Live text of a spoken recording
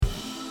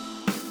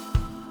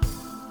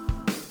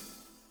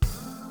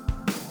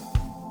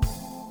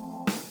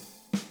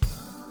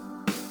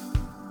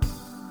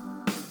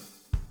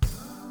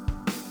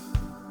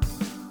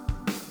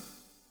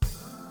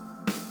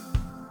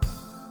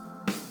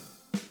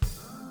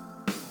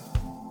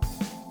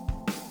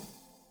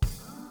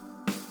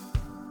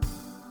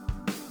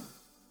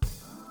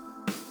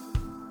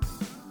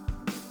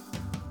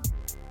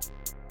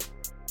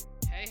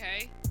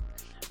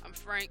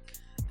Frank,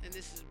 and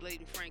this is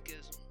Blatant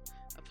Frankism,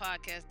 a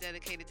podcast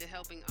dedicated to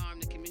helping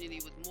arm the community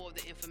with more of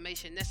the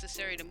information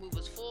necessary to move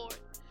us forward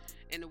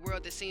in a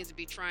world that seems to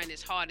be trying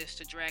its hardest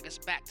to drag us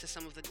back to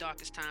some of the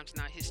darkest times in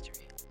our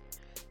history.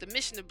 The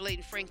mission of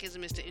Blatant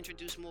Frankism is to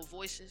introduce more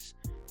voices,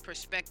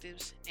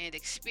 perspectives, and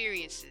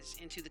experiences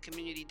into the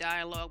community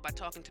dialogue by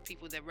talking to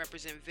people that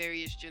represent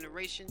various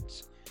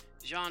generations,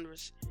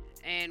 genres,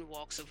 and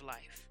walks of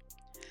life.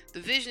 The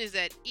vision is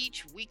that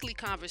each weekly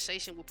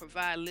conversation will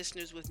provide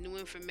listeners with new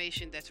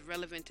information that's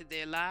relevant to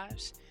their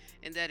lives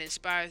and that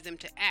inspires them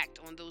to act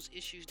on those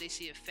issues they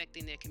see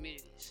affecting their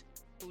communities.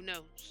 Who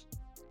knows?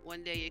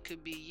 One day it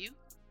could be you,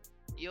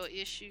 your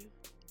issue,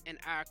 and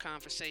our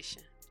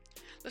conversation.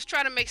 Let's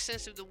try to make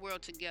sense of the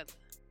world together.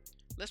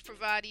 Let's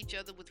provide each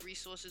other with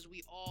resources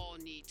we all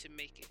need to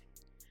make it.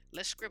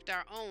 Let's script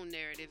our own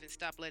narrative and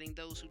stop letting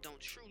those who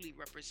don't truly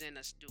represent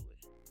us do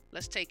it.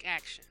 Let's take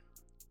action.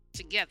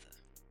 Together.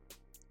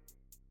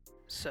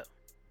 So,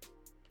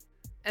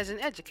 as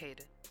an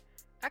educator,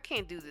 I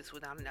can't do this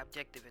without an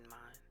objective in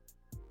mind.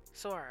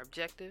 So our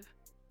objective?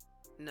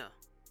 No.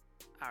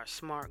 Our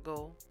SMART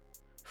goal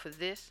for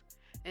this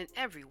and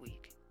every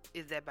week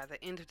is that by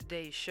the end of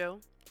today's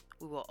show,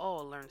 we will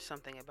all learn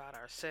something about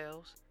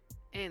ourselves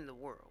and the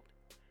world,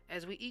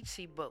 as we each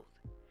see both,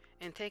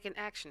 and take an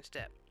action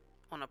step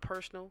on a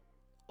personal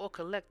or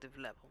collective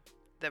level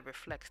that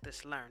reflects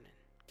this learning.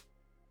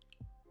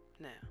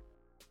 Now,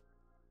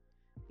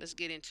 let's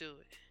get into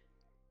it.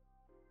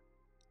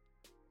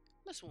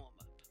 Let's warm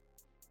up.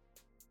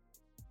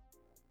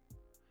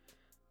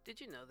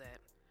 Did you know that,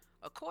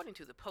 according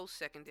to the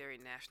Post-Secondary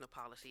National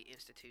Policy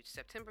Institute's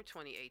September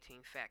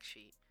 2018 fact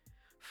sheet,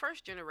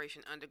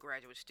 first-generation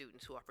undergraduate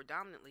students who are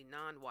predominantly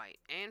non-white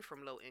and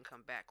from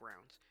low-income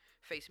backgrounds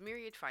face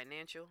myriad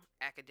financial,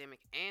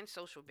 academic, and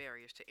social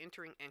barriers to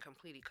entering and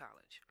completing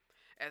college,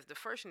 as the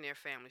first in their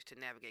families to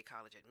navigate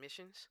college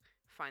admissions,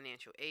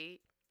 financial aid,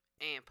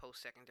 and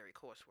post-secondary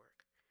coursework.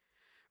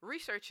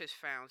 Research has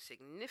found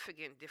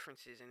significant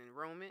differences in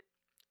enrollment,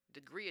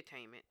 degree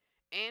attainment,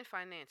 and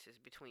finances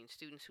between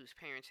students whose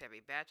parents have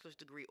a bachelor's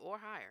degree or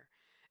higher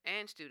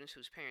and students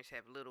whose parents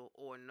have little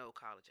or no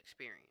college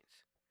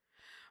experience.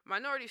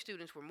 Minority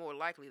students were more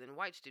likely than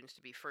white students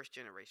to be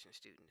first-generation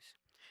students.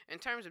 In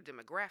terms of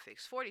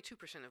demographics,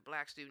 42% of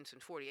black students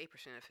and 48%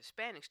 of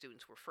Hispanic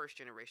students were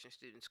first-generation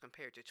students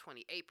compared to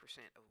 28%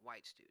 of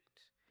white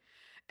students.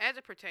 As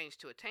it pertains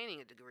to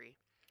attaining a degree,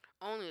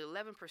 only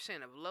 11%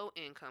 of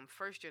low-income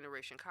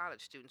first-generation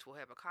college students will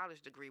have a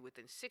college degree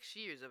within 6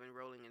 years of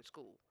enrolling in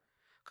school,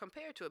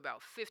 compared to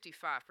about 55%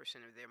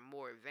 of their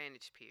more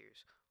advantaged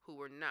peers who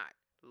were not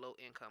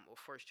low-income or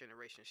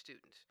first-generation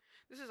students.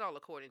 This is all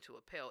according to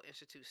a Pell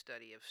Institute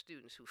study of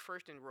students who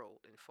first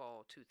enrolled in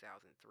fall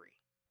 2003.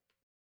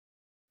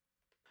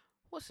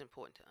 What's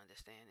important to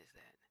understand is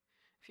that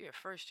if you're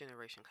a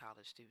first-generation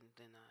college student,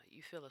 then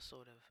you feel a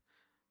sort of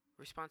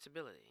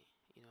responsibility,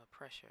 a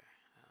pressure,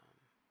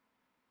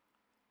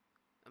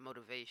 a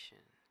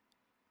motivation,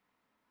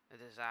 a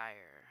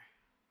desire,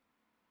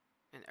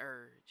 an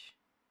urge,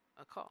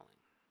 a calling,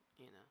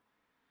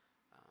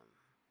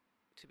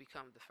 to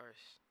become the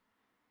first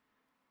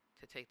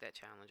to take that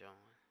challenge on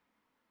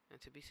and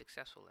to be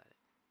successful at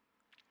it.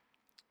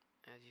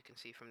 As you can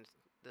see from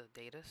the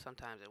data,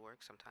 sometimes it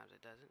works, sometimes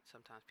it doesn't.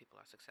 Sometimes people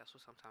are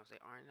successful, sometimes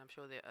they aren't. And I'm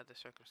sure there are other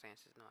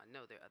circumstances. No, I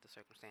know there are other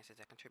circumstances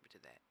that contribute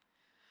to that.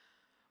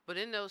 But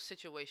in those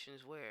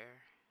situations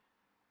where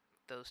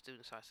those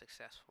students are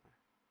successful,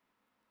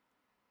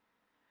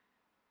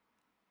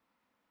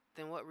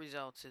 then what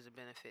results is a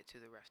benefit to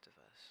the rest of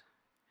us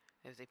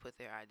as they put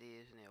their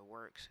ideas and their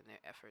works and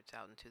their efforts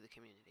out into the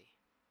community.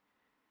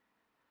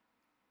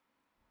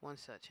 One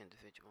such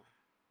individual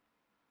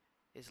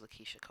is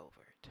Lakeisha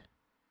Covert.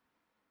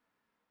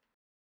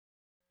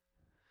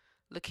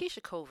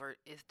 Lakeisha Covert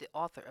is the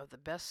author of the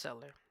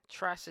bestseller,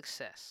 Try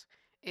Success,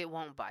 It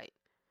Won't Bite,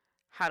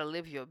 How to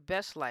Live Your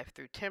Best Life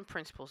Through 10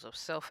 Principles of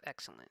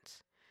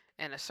Self-Excellence,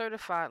 and a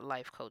certified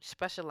life coach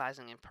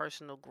specializing in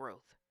personal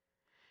growth.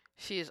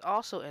 She is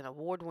also an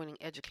award-winning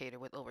educator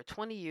with over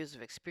 20 years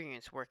of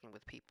experience working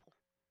with people.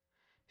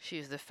 She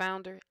is the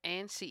founder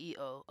and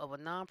CEO of a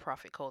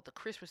nonprofit called the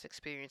Christmas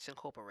Experience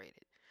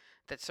Incorporated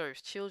that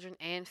serves children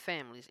and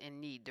families in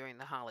need during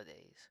the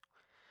holidays.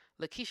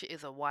 Lakeisha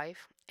is a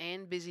wife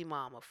and busy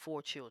mom of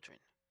 4 children.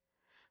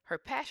 Her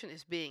passion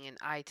is being an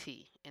IT,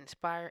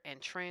 inspire and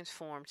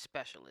transform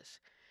specialist,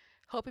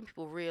 helping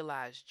people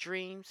realize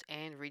dreams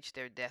and reach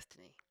their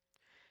destiny.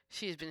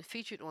 She has been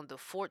featured on the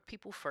Fort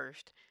People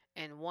First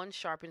and One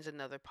Sharpens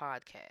Another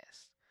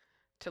podcast.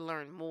 To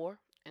learn more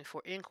and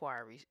for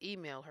inquiries,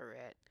 email her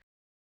at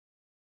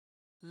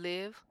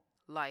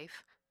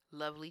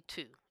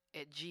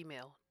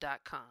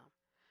livelifelovely2@gmail.com.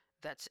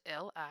 That's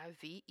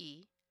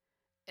LIVELIFELOVELY,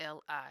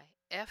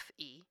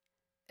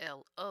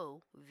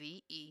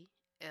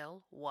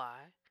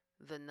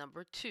 the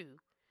number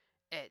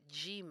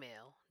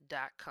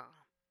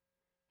 2@gmail.com.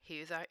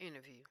 Here's our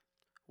interview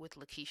with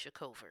Lakeisha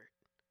Covert.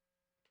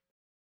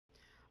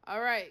 All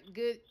right.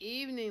 Good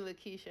evening,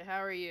 Lakeisha.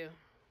 How are you?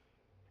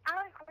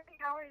 I'm great.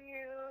 How are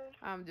you?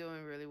 I'm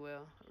doing really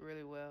well,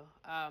 really well.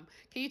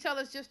 Can you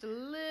tell us just a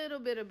little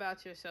bit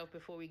about yourself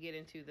before we get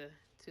into the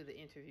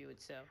interview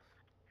itself?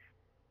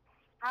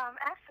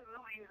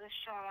 Absolutely,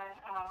 LaShawn.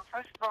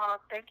 First of all,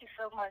 thank you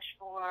so much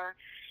for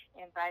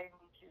inviting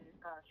me to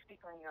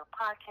speak on your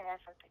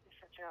podcast. I think it's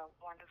such a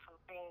wonderful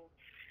thing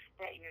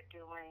that you're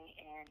doing,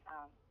 and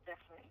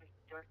definitely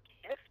your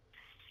gift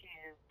to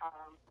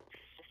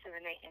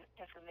disseminate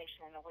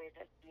information in a way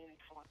that's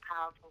meaningful and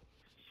powerful.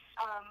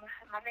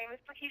 My name is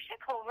Patricia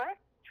Kohler.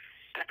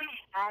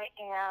 I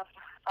am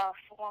a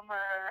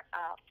former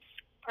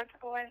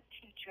principal and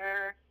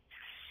teacher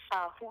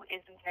who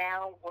is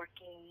now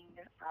working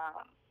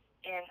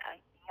in a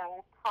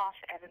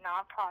nonprofit, a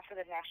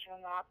national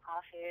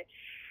nonprofit,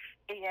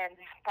 and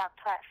that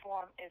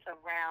platform is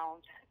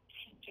around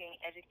teaching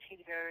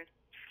educators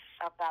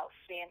about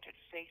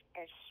standards-based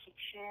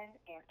education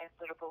and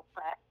equitable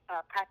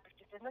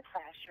practices in the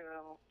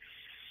classroom.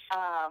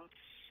 Um,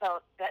 so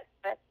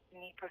that's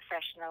me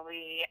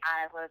professionally.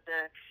 I was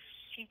a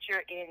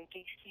teacher in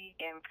DC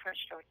and Prince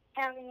George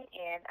County,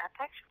 and I've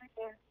actually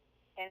been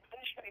an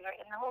administrator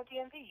in the whole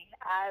DMV.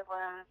 I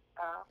was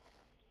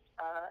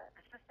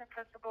assistant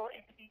principal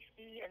in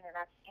DC, and then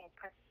I became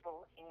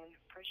principal in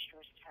Prince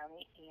George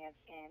County and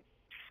in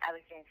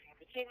Alexandria,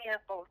 Virginia,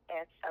 both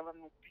as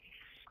elementary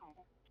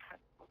school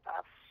principal,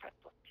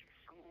 principal to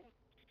school,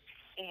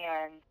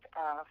 and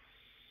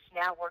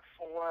now work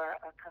for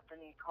a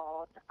company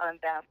called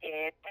Unbound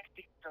Ed that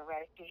seeks to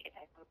eradicate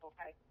inequitable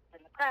practices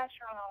in the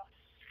classroom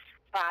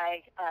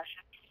by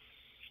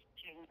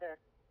teaching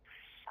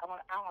I don't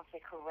want to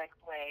say correct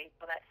way,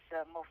 but that's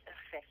the most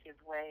effective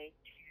way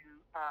to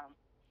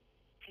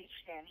teach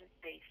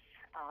standards-based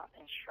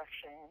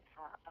instruction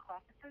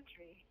across the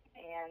country.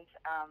 And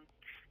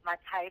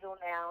my title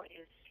now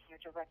is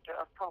Senior Director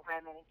of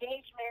Program and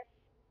Engagement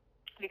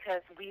because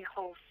we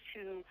host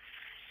two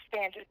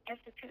Standard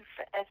Institute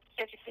for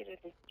Educators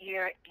this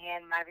year,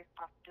 and my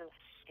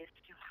responsibility is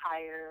to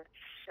hire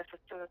the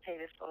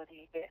facilitators for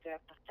the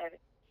event,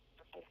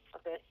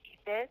 for the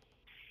event,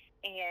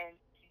 and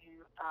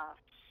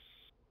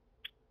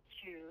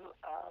to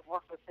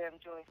work with them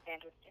during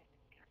Standard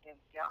Institute and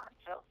beyond.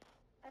 So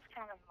that's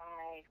kind of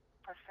my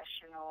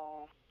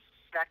professional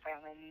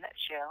background in a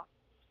nutshell.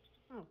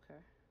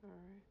 Okay, all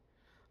right.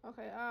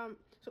 Okay.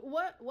 So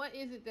what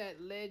is it that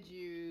led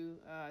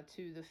you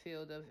to the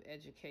field of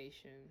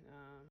education?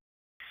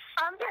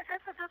 Yes,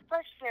 that's a good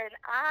question.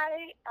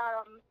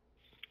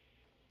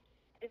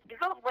 It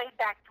goes way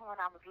back to when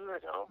I was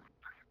little.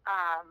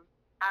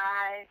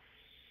 I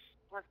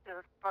was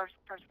the first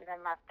person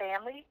in my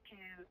family to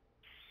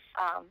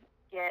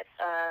get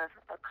a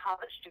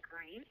college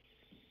degree.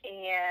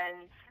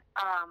 And,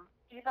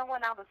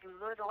 when I was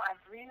little, I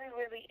really,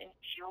 really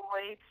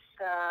enjoyed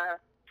the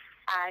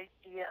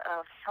idea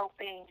of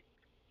helping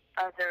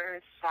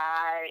others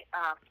by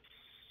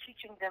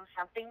teaching them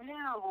something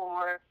new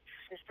or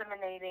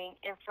disseminating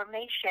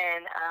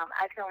information.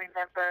 I can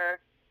remember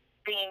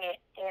being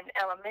in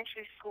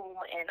elementary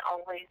school and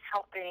always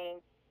helping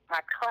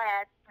my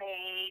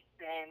classmates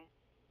and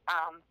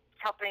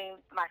helping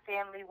my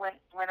family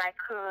when I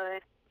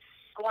could.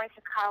 Going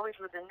to college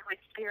was a new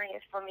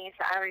experience for me,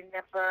 so I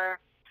remember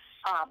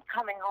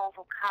coming home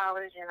from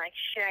college and like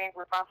sharing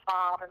with my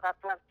mom and my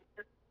brother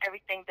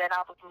everything that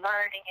I was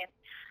learning and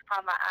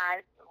how my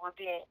eyes were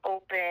being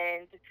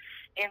opened.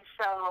 And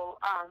so,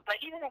 but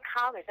even in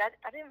college, I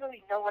didn't really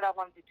know what I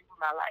wanted to do with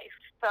my life.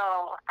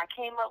 So I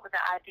came up with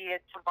the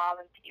idea to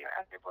volunteer.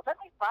 I said, well, let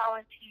me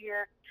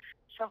volunteer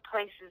some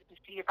places to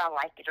see if I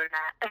like it or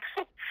not.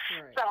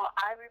 Right. So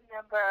I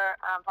remember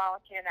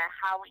volunteering at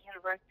Howard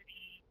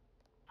University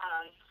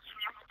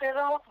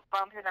Hospital,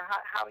 volunteering at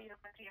Howard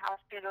University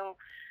Hospital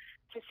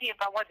to see if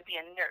I wanted to be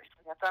a nurse.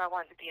 I thought I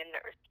wanted to be a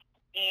nurse.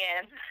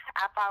 And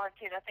I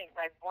volunteered, I think,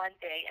 like one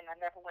day, and I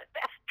never went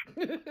back.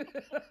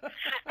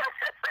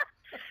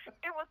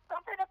 It was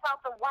something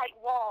about the white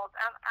walls.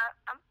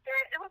 I'm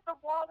serious. It was the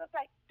walls. It's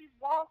like these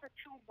walls are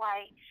too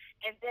white.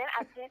 And then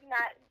I did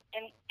not.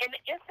 And in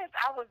the instance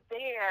I was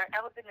there,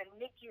 I was in the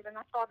NICU, and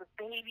I saw the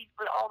babies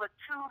with all the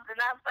tubes, and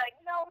I was like,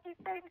 no, these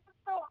babies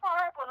are so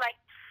horrible. Like,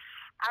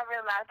 I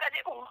realized I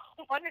didn't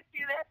want to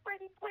do that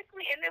pretty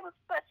quickly, and it was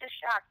such a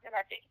shock that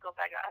I didn't go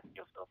back. I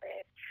feel so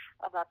bad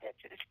about that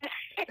to this day.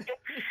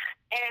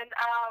 And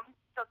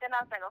so then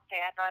I was like,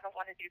 okay, I know I don't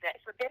want to do that.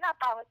 So then I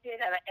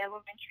volunteered at an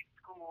elementary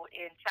school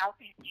in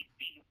Southeast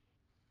DC.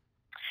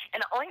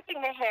 And the only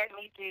thing they had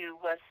me do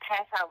was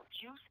pass out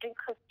juice and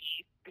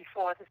cookies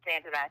before the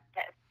standardized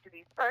test to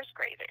these first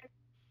graders.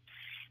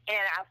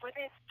 And I went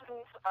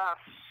into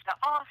the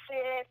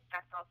office,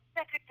 I saw the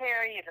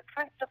secretary and the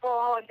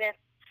principal, and then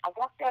I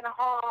walked down the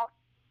hall,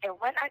 and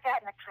when I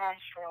got in the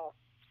classroom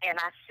and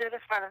I stood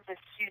in front of the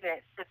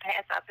students to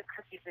pass out the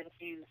cookies and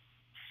juice,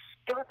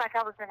 it was like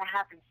I was in a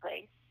happy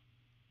place.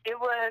 It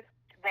was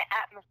the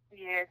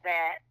atmosphere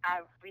that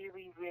I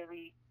really,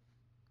 really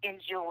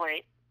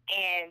enjoyed.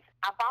 And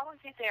I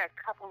volunteered there a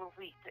couple of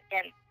weeks,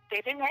 and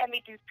they didn't have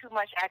me do too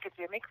much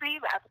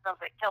academically. I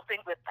was like helping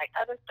with like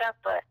other stuff,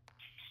 but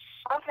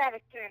from that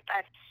experience,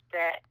 I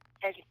that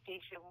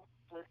education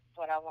was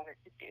what I wanted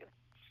to do.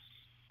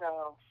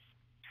 So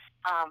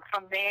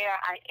from there,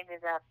 I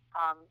ended up.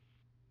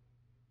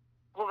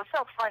 Well, it was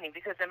so funny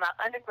because in my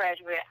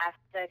undergraduate, I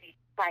studied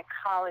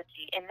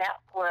psychology, and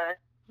that was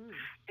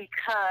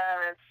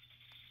because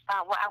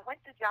I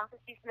went to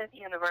Johnson C. Smith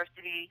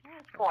University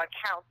for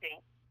accounting.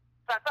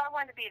 So I thought I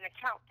wanted to be an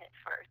accountant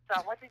first. So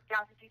I went to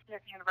Johnson C.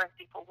 Smith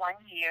University for 1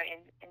 year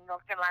in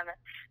North Carolina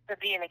to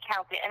be an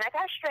accountant, and I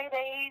got straight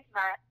A's.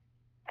 My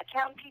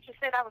accounting teacher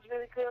said I was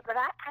really good, but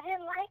I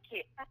didn't like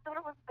it. I thought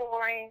it was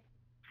boring.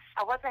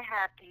 I wasn't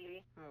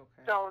happy.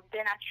 Okay. So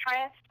then I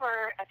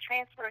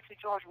transferred to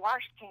George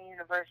Washington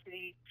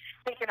University,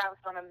 thinking I was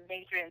going to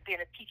major in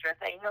being a teacher. I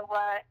said, you know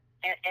what?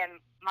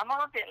 And my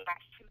mom didn't like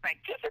it. She was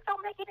like, teachers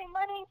don't make any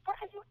money. Why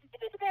you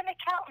need to be an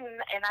accountant?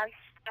 And I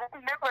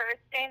remember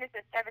saying this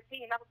at 17.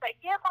 I was like,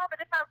 yeah, Mom,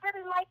 but if I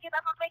really like it,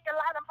 I'm going to make a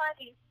lot of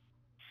money.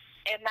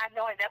 And not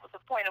knowing that was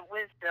a point of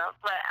wisdom.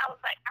 But I was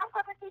like, I'm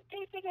going to keep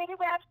teaching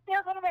anyway. I'm still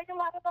going to make a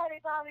lot of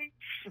money, Mommy.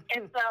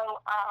 And so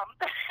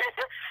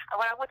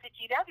when I went to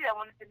GW, I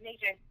wanted to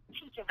major in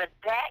teaching. But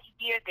that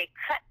year, they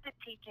cut the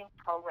teaching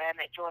program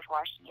at George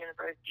Washington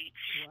University.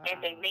 Wow. And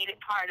they made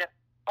it part of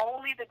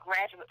only the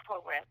graduate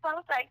program. So I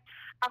was like,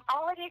 I'm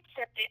already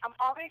accepted. I'm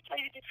already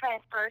slated to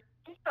transfer.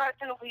 Two starts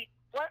in a week.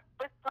 What's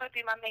going to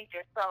be my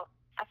major? So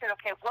I said,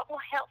 okay, what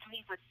will help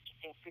me with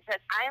teaching?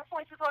 Because I am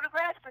going to go to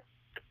graduate school.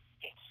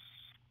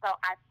 So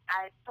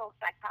I chose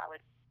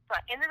psychology. So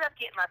I ended up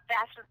getting my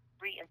bachelor's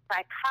degree in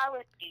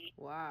psychology.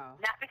 Wow.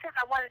 Not because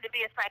I wanted to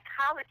be a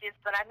psychologist,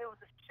 but I knew it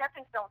was a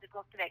stepping stone to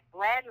go to that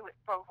graduate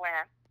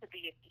program to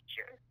be a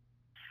teacher.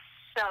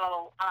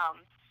 So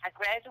I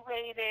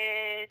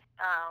graduated.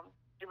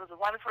 It was a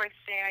wonderful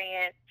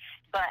experience.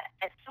 But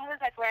as soon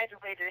as I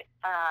graduated,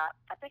 I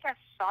think I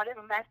started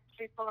a master's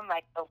degree program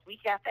like a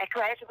week after I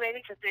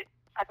graduated because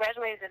I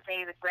graduated in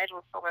May. The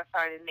graduate program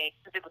started in May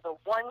because it was a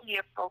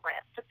 1-year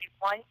program. It took me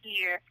 1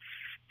 year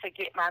to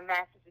get my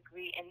master's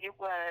degree, and it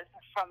was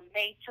from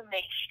May to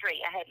May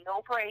straight. I had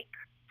no break.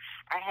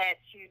 I had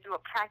to do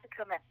a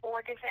practicum at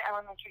 4 different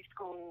elementary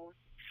schools,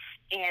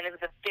 and it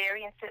was a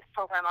very intense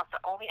program. I was the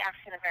only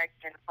African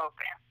American in the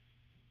program.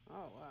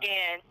 Oh wow!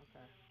 And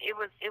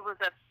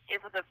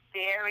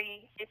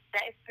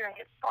that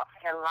experience taught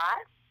me a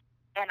lot.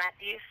 And I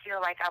did feel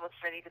like I was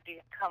ready to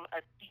become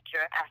a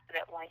teacher after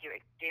that 1-year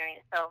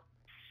experience. So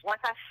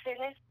once I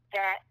finished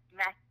that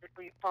master's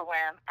degree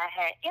program, I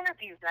had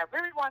interviews. And I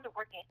really wanted to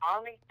work in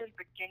Arlington,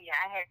 Virginia.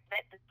 I had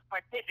met the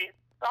superintendent,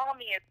 saw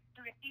me as a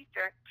student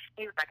teacher.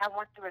 He was like, I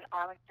want you in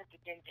Arlington,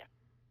 Virginia.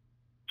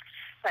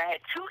 So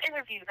I had 2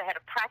 interviews. I had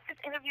a practice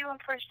interview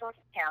in Prince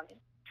George's County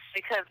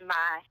because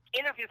my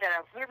interview that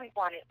I really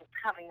wanted was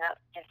coming up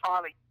in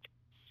Arlington.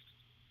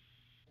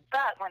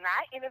 But when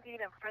I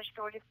interviewed in Prince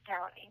George's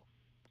County,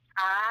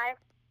 I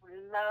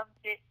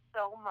loved it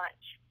so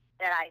much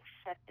that I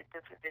accepted the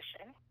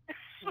position.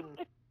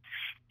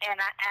 And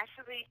I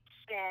actually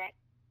spent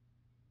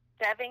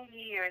 7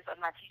 years of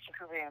my teaching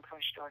career in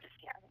Prince George's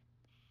County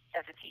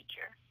as a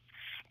teacher.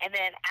 And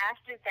then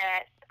after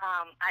that,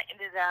 I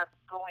ended up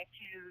going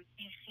to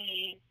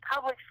D.C.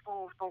 public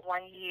schools for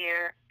 1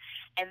 year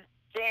and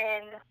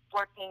then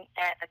working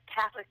at a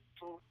Catholic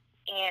school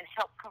and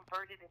helped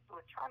convert it into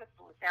a charter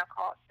school. It's now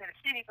called Center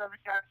City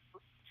Public Charter School.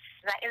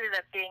 And I ended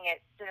up being at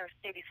Center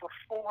City for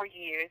 4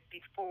 years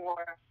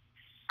before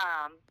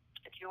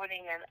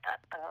joining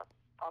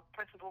a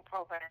principal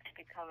program and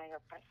becoming a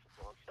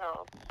principal.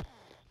 So,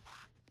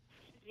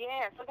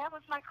 yeah, so that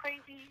was my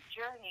crazy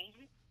journey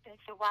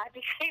into why I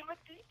became a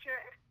teacher.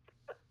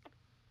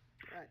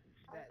 Right.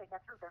 I think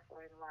I took that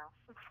for a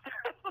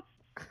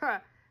while.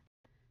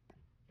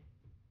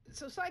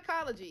 So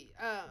psychology,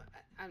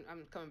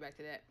 I'm coming back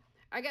to that.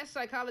 I guess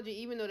psychology,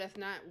 even though that's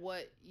not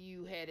what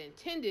you had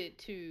intended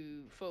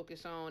to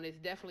focus on, it's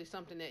definitely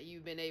something that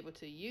you've been able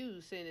to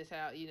use, seeing as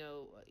how,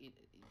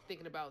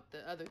 thinking about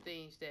the other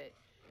things that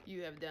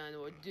you have done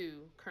or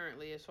do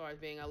currently as far as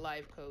being a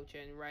life coach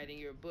and writing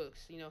your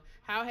books.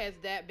 How has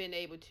that been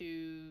able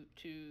to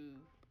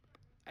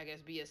I guess,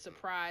 be a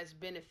surprise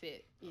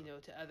benefit,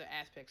 to other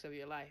aspects of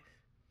your life?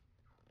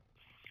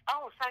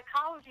 Oh,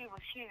 psychology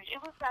was huge.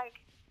 It was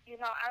like,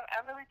 I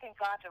really think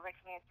God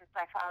directed me into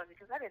psychology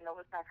because I didn't know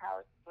what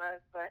psychology was.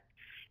 But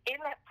in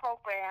that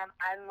program,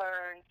 I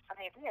learned,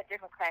 we had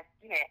different classes.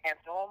 We had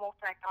abnormal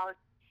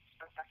psychology,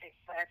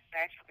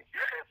 actually.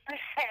 We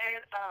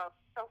had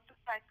social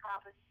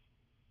psychology.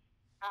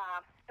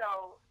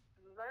 So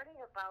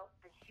learning about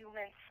the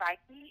human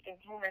psyche and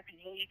human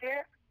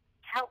behavior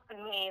helped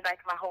me, like,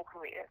 my whole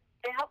career.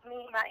 It helped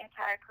me my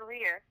entire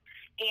career.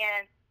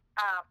 And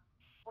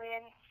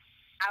when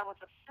I was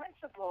a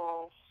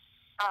principal,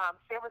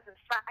 there was a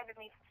side of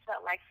me that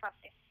felt like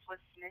something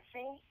was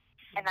missing,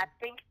 and I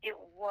think it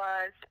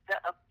was the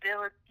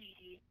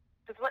ability,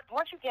 because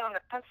once you get on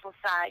the principal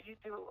side, you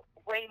do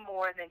way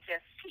more than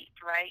just teach,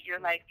 right?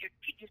 You're like,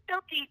 you're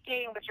still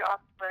teaching, but you're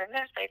also doing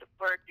administrative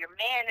work, you're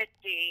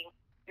managing,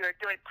 you're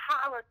doing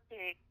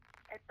politics,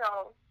 and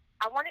so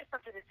I wanted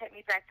something to take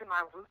me back to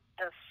my roots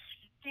of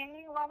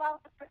teaching while I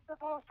was a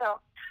principal. So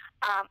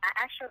I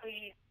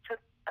actually took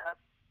a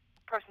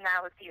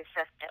personality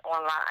assessment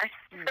online.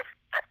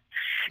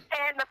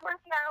 And the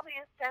personality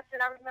assessment,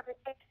 I remember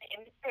taking it,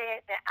 and it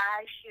said that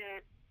I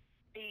should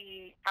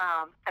be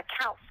a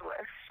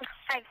counselor.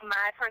 Like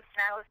my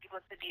personality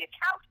was to be a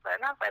counselor.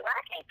 And I was like, well,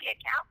 I can't be a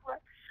counselor,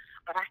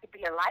 but I could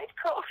be a life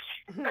coach.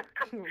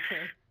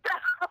 Okay.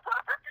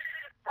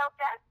 So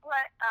that's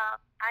what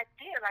I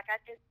did. Like I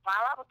did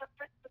while I was a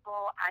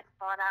principal, I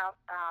sought out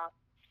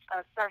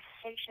a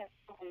certification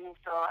school.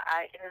 So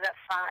I ended up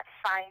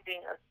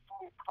finding a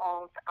school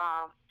called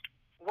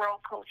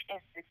World Coach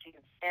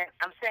Institute. And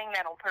I'm saying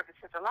that on purpose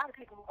because a lot of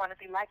people who want to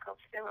be life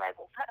coaches, they're like,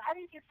 well, how do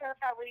you get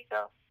certified? Where do you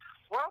go?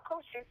 World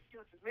Coach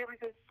Institute is a really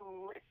good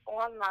school. It's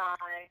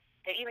online.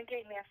 They even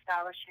gave me a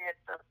scholarship.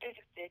 So if you're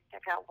interested,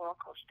 check out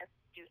World Coach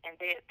Institute. And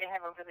they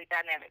have a really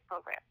dynamic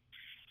program.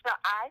 So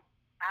I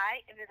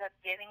ended up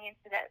getting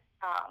into that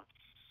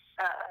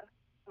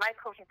life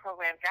coaching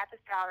program, got the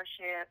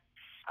scholarship,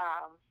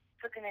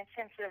 took an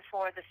intensive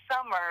for the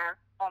summer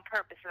on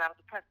purpose. And I was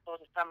a principal.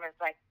 The summer is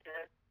like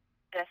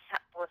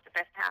was the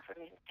best time for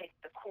me to take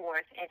the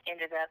course, and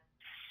ended up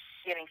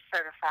getting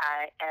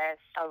certified as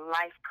a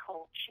life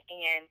coach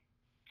and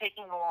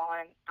taking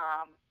on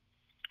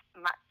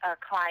a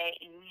client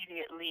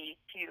immediately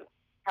to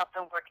help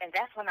them work. And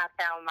that's when I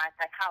found my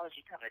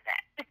psychology coming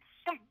back.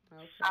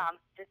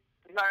 Just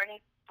learning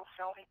people,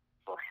 showing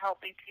people,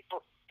 helping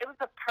people. It was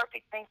the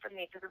perfect thing for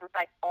me because it was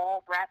like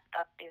all wrapped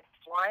up in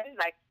one,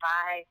 like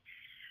my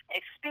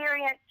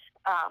experience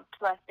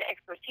plus the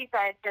expertise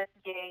I had just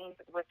gained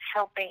was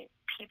helping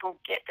people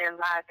get their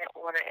lives in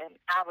order, and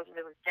I was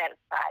really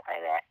satisfied by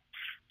that.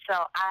 So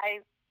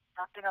I've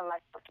been a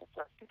life coach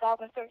since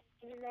 2013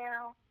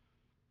 now.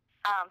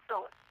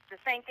 So the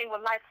same thing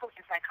with life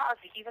coaching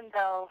psychology. Even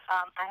though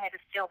I had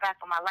to scale back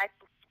on my life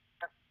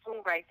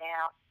coaching right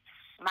now,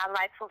 my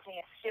life coaching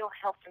is still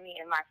helping me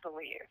in my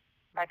career.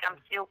 Like I'm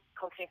still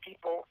coaching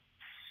people,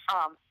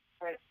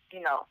 but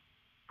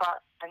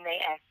and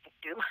they ask me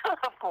to,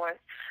 of course,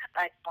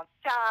 like on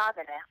the job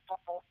and at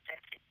home.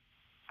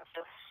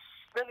 It's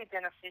really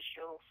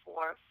beneficial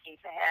for me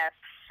to have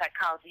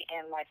psychology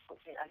and life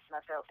coaching under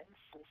my belt in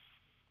school.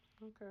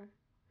 Okay.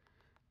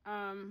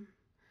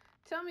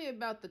 Tell me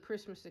about the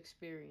Christmas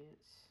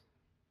experience.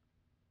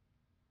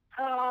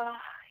 Oh,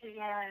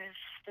 yes,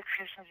 the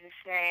Christmas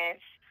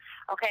experience.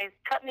 Okay,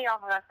 cut me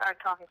off when I start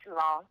talking too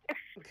long.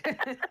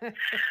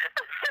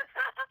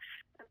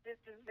 This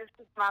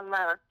is my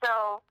love.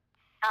 So,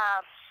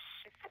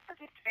 the Christmas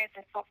Experience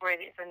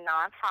Incorporated is a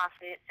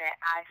nonprofit that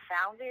I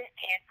founded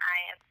and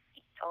I am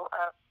CEO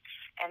of,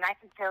 and I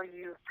can tell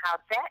you how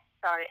that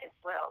started as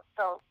well.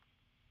 So,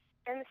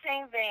 in the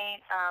same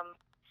vein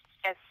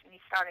as me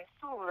starting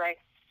school,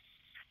 like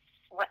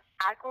when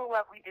I grew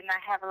up, we did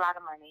not have a lot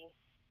of money,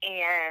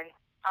 and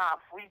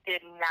we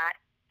did not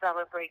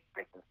celebrate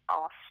Christmas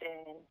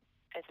often.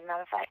 As a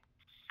matter of fact,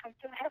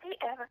 have we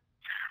ever?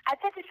 I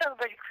think we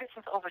celebrated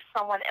Christmas over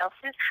someone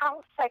else's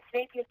house, like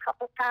maybe a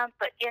couple of times,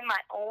 but in my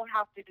own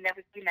house, we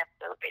never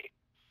celebrated.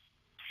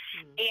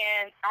 Mm-hmm.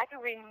 And I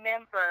can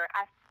remember,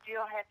 I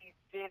still have these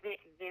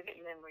vivid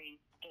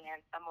memories,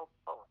 and I'm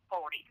over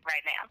 40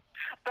 right now,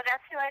 but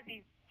I still have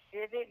these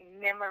vivid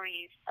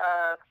memories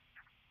of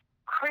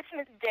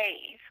Christmas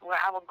days where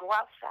I would go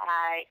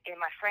outside and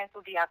my friends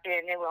would be out there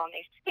and they were on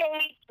their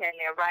skates and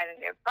they're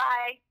riding their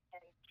bikes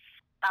and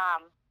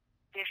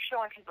they're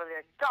showing people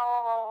their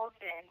dolls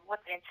and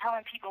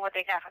telling people what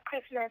they got for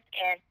Christmas,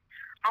 and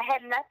I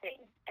had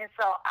nothing. And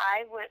so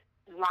I would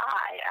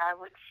lie. I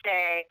would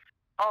say,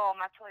 "Oh,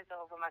 my toys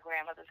are over my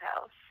grandmother's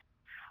house,"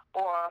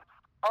 or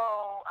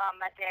 "Oh,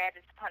 my dad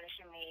is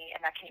punishing me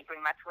and I can't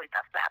bring my toys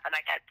outside, but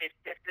I got this,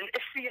 and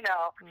this,"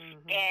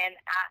 Mm-hmm. And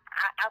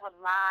I would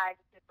lie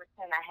to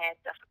pretend I had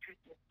stuff for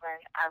Christmas when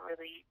I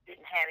really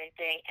didn't have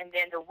anything. And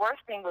then the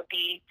worst thing would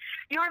be,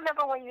 you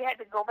remember when you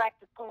had to go back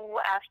to school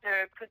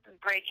after Christmas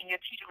break and your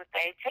teacher would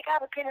say, "Take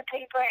out a pen and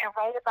paper and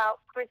write about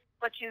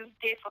what you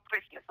did for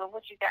Christmas or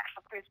what you got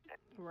for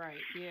Christmas." Right,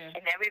 yeah.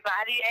 And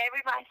everybody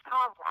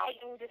started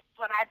writing, "This is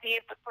what I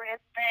did for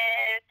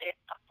Christmas." And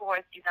of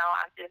course,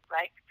 I'm just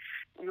like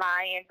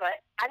lying,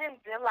 but I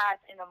didn't realize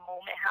in a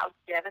moment how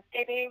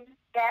devastating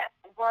that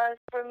was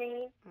for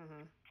me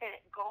to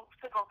go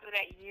through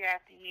that year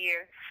after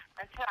year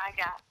until I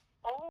got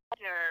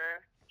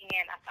older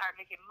and I started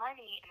making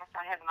money and I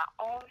started having my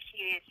own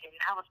kids, and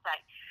I was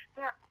like,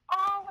 they're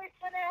always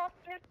gonna have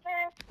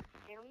Christmas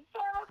and we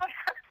never gonna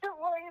have to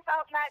worry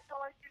about not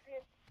going to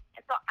this.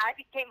 And so I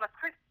became a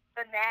Christmas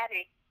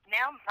fanatic.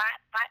 Now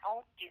my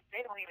own kids,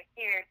 they don't even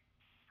care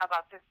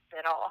about this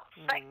at all.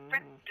 Like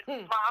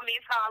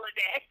mommy's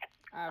holiday.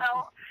 I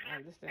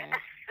understand.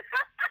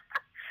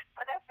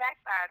 But that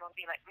backfired on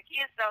me. Like the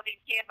kids don't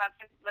even care about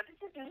this, but this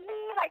is me.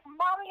 Like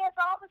mommy has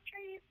all the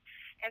trees.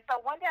 And so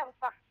one day I was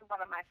talking to one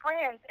of my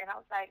friends, and I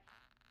was like,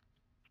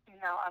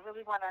 I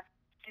really want to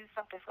do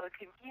something for the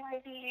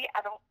community.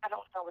 I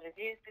don't know what it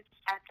is. This is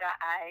after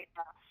I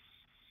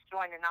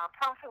joined the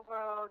nonprofit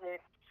world,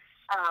 and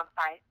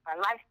My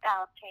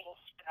lifestyle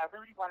changed, and I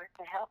really wanted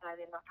to help, and I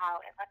didn't know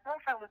how. And my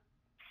girlfriend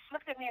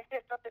looked at me and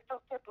said something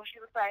so simple. She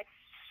was like,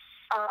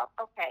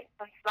 okay,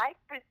 so you like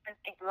Christmas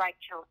and you like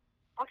children.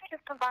 Why don't you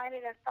just combine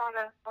it and start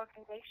an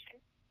organization?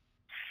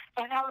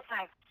 And I was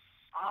like,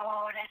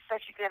 oh, that's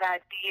such a good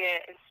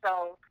idea. And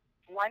so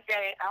one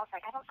day I was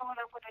like, I don't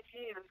know what to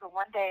do. So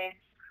one day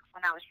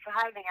when I was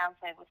driving, I was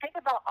like, well, think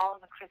about all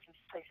of the Christmas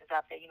places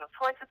out there. You know,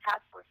 Toys for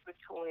Tots works with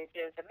toys.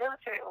 There's a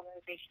military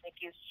organization that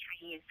gives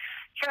trees.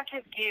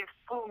 Churches give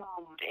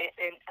food.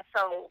 And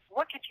so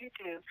what could you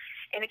do?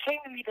 And it came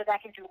to me that I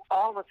can do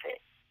all of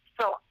it.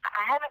 So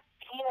I haven't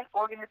seen an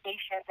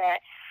organization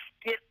that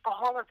did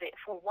all of it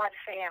for one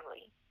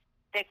family,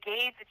 that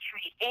gave the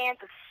tree and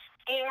the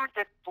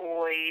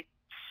toys,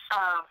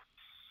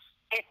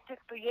 and to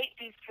create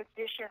these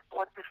traditions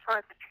or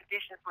defer the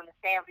traditions when the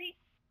family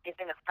is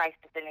in a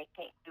crisis and they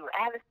can't do it.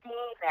 I haven't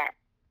seen that.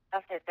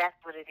 I said, that's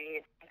what it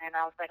is. And then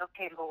I was like,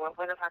 okay, Lord,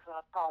 what am I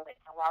going to call it?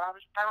 And while I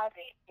was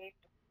driving, it's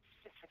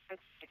a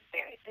Christmas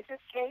experience. It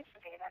just came to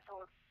me, and I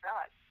thought,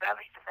 God, I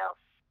don't even know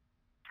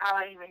how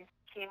I even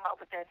came up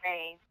with that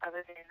name,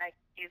 other than like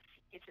it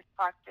just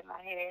popped in my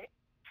head.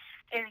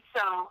 And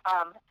so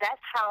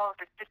that's how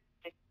the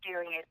Christmas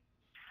experience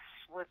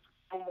was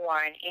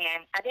born.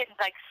 And I didn't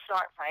like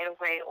start right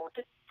away, or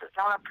this is a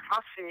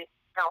nonprofit.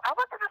 No, I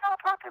wasn't a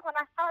nonprofit when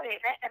I started.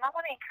 And I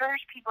want to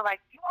encourage people, like,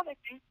 if you want to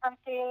do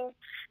something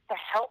to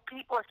help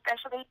people,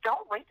 especially,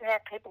 don't wait to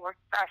have paperwork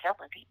to start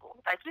helping people.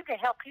 Like, you can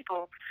help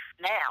people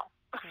now.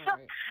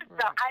 Right.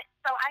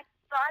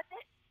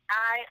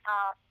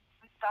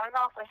 We started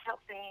off with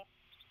helping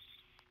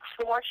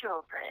 4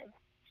 children.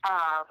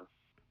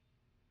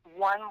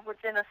 One was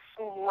in a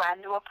school. I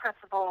knew a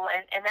principal,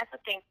 and that's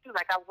the thing too.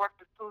 Like, I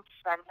worked with schools,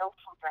 so I know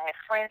schools. I had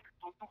friends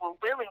who were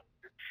willing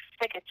to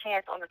take a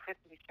chance on the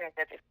Christmas experience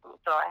at their school.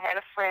 So I had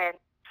a friend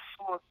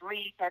who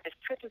agreed to have this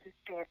Christmas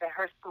experience at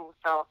her school.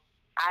 So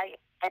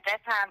at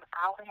that time,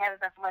 I only had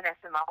enough money. I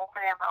said, my own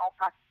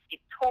pocket to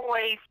get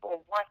toys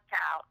for one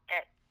child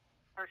at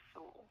her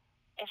school,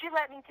 and she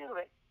let me do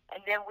it.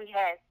 And then we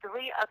had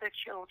 3 other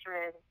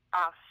children,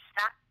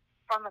 not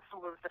from the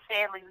school. It was the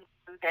family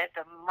that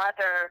the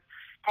mother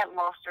had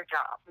lost her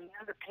job. We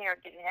knew the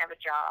parent didn't have a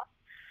job.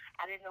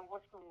 I didn't know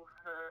what school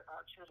her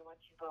children went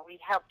to, but we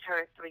helped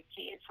her 3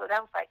 kids. So that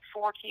was like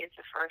 4 kids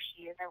the first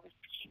year. That was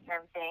cheap and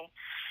everything.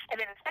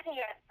 And then the second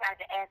year, I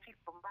decided to ask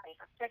people for money.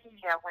 The second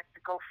year, I went to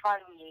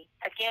GoFundMe.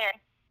 Again,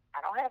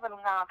 I don't have a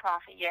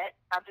nonprofit yet.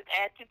 I'm just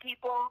asking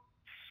people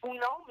who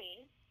know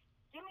me,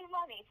 give me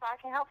money so I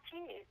can help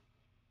kids.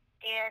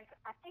 And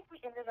I think we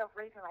ended up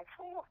raising like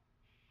 $1,000.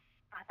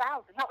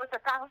 No, it was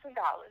 $1,000.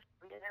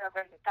 We ended up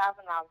raising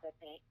 $1,000, I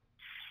think.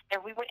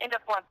 And we would end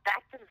up going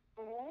back to the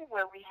school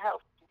where we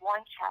helped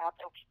one child,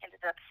 and we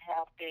ended up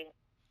helping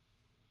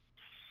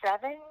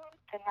 7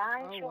 to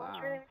 9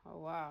 children. Wow.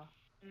 Oh, wow.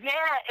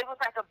 Yeah, it was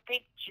like a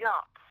big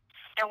jump.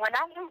 And when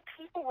I knew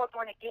people were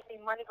going to give me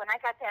money, when I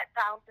got that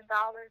 $1,000,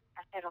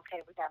 I said,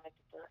 okay, we got to make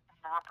it a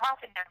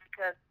nonprofit now,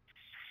 because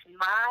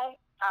my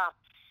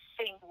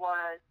thing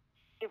was,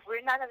 if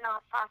we're not a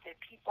nonprofit,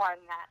 people are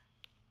not.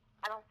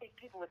 I don't think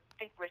people would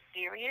think we're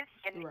serious,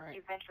 and right.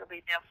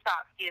 Eventually they'll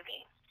stop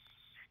giving.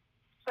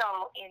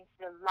 So in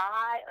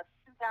July of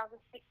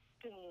 2016,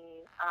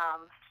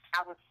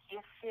 I was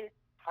gifted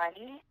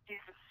money to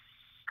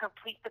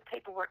complete the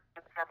paperwork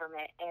for the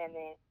government, and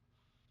in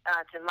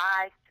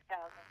July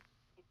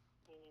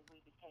 2016,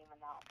 we became a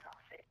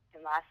nonprofit.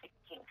 July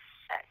 16th,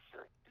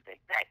 actually, the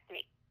exact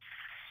date.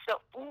 So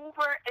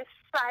uber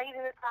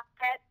excited about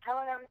that,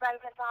 telling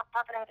everybody about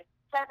nonprofit. I had a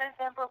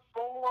 7-member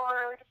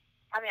board.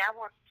 I mean, I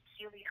worked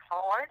really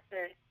hard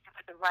to do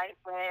it the right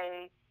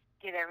way,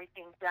 get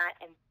everything done.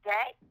 And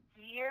that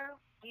year,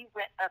 we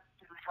went up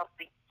to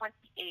helping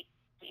 28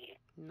 kids.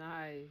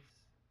 Nice.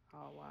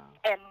 Oh, wow.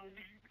 And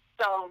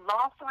so,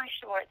 long story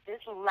short,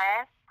 this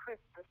last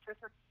Christmas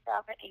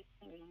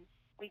 2018,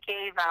 we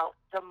gave out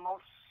the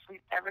most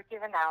we've ever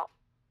given out,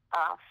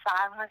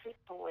 500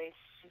 toys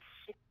to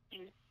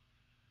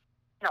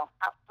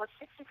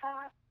 65?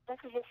 I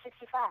think we hit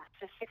 65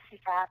 to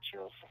 65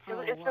 children. Oh,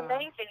 it's wow.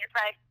 amazing. It's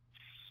like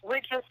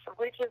we're just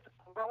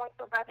growing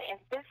so rapid. And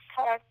this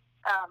past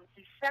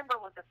December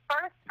was the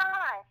first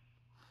time,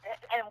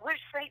 and we're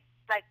straight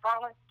like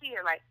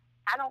volunteer. Like,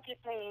 I don't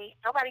get paid.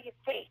 Nobody gets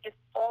paid. It's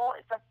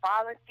a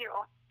volunteer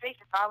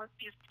organization.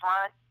 Volunteers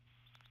run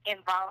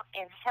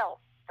and help.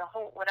 The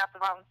whole, without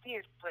the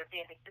volunteers, but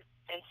then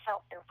they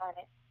help and run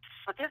it.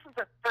 But this is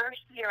the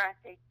first year I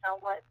say, you know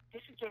what?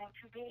 This is getting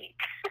too big.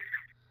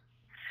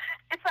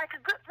 It's like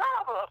a good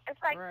problem. It's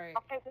like, right.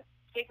 Okay, this is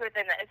bigger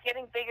than that. It's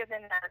getting bigger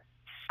than that.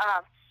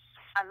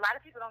 A lot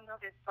of people don't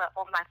know this, but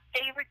on my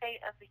favorite day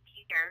of the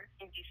year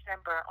in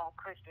December on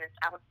Christmas,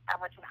 I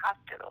went to the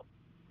hospital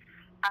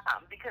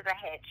because I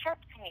had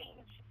chest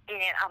pains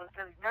and I was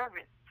really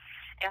nervous.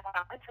 And when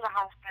I went to the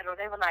hospital,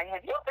 they were like,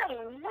 "Have you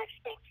been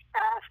lifting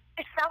stuff?"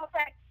 And I was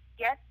like,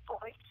 "Yes,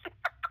 boys."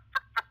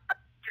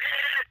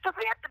 So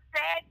we have to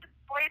bag the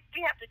toys, we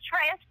have to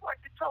transport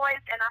the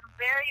toys, and I'm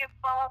very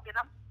involved, and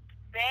I'm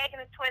bagging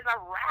the toys,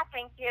 I'm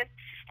wrapping kids,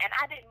 And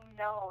I didn't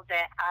know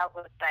that I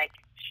was like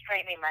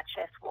straining my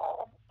chest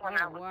wall when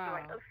I was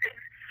doing those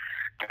things.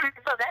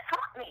 So that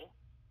taught me.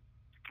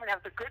 And I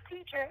was a good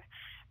teacher.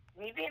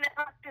 Me being in the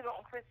hospital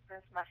on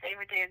Christmas, my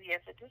favorite day of the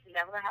year, so this is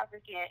never going to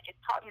happen again. It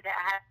taught me that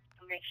I have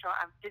to make sure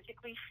I'm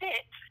physically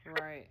fit.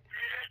 Right.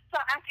 So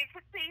I can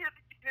continue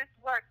to do this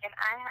work, and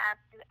I have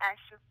to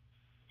actually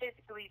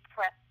physically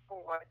prep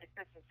for the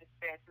Christmas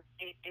experience.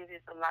 It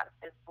is a lot of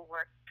physical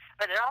work.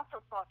 But it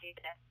also taught me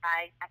that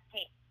I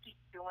can't keep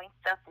doing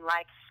stuff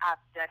like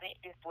I've done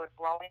it if we're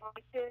growing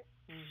like this.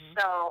 Mm-hmm.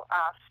 So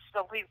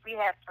we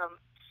have some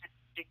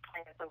big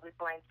plans. So we're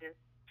going to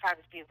try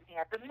to see if we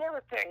can have the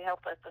military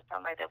help us or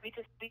something like that. We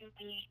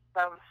need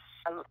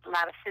a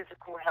lot of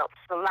physical help.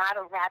 So a lot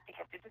of wrapping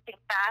up. This is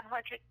 500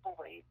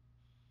 boys.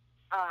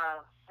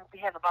 We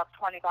have about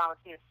 20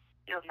 volunteers.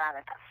 Still not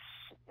enough.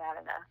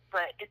 Not enough.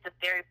 But it's a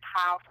very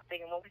powerful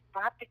thing. And when we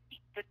have to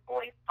keep the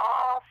toys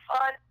off,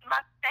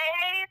 my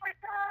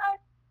favorite time.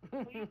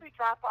 We usually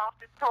drop off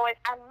the toys.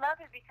 I love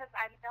it because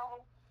I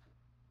know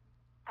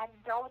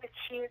the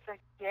kids are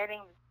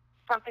getting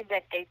something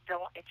that they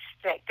don't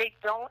expect. They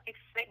don't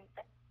expect.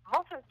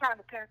 Most of the time,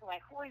 the parents are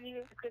like, "Who are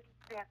you? Because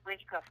where'd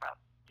you come from?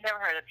 Never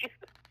heard of you."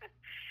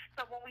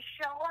 So when we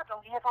show up and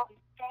we have all these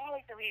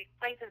bags and we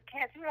explain to the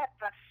parents,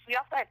 we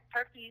also have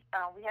turkeys.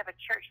 We have a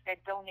church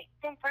that donates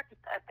 10 turkeys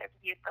to us every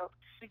year. So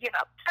we give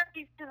out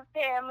turkeys to the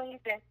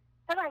families, and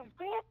they're like,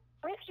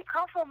 "Where did you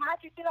come from?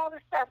 How'd you get all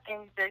this stuff?"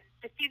 And to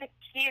see the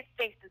kids'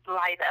 faces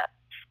light up,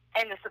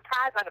 and the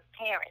surprise on the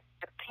parents.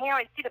 The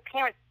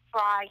parents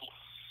cry.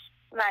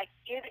 Like,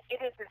 it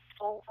is this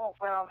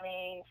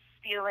overwhelming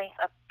feeling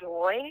of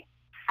joy.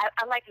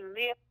 I like to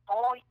live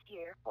all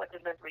year for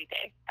Delivery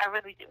Day. I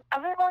really do.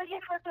 I live all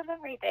year for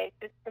Delivery Day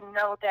just to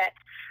know that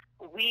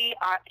we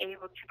are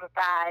able to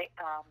provide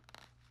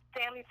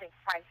families in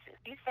crisis.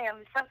 These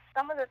families,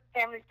 some of the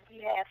families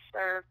we have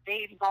served,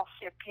 they lost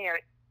their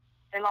parents.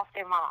 They lost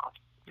their moms.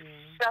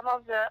 Mm. Some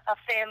of the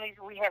families,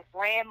 we have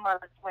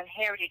grandmothers who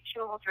inherited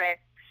children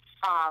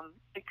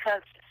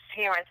because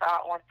parents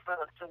are on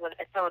drugs.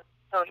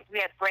 So we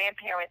have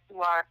grandparents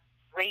who are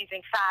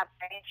raising 5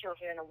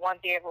 grandchildren in a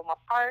 1-bedroom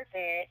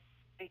apartment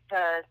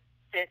because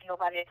there's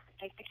nobody else to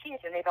take the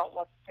kids, and they don't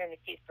want to send the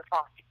kids to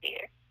foster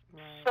care.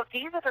 Right. So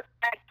these are the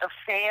types of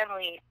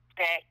families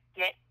that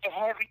get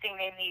everything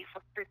they need for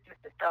Christmas.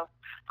 And so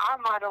our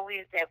motto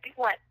is that we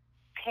want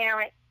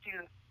parents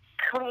to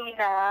clean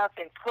up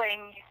and play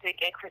music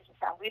at Christmas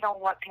time. We don't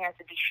want parents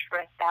to be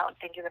stressed out and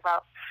thinking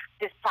about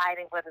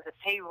deciding whether to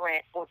pay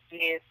rent or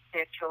give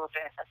their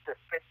children a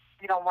Christmas.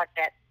 We don't want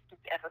that to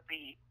ever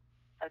be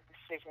a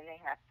decision they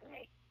have to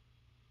make.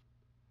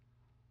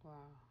 Wow.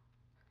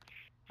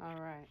 All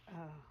right.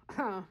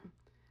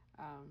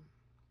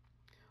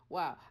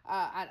 Wow.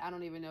 I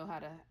don't even know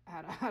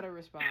how to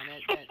respond.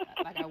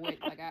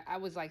 I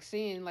was like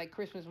seeing like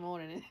Christmas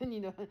morning and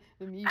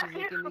the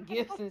music and the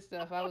gifts and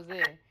stuff. I was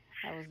there.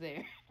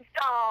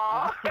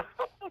 Aww.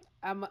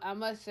 I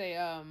must say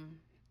I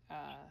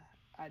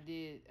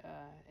did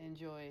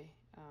enjoy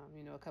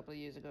a couple of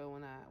years ago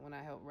when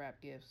I helped wrap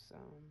gifts.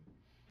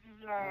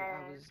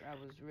 I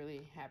was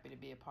really happy to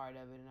be a part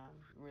of it, and I'm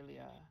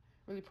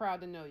really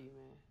proud to know you,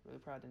 man. Really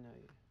proud to know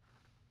you.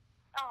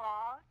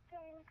 Aw,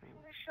 thanks,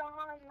 Sean.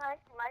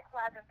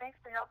 Likewise, and thanks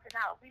for helping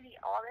out. We need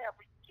all the help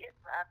we can get,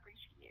 so I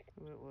appreciate it.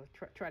 We'll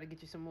try to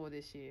get you some more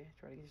this year.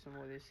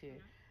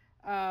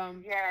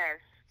 Yes.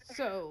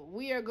 So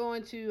we are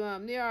going to.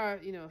 There are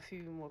a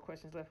few more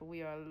questions left, but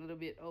we are a little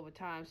bit over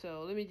time.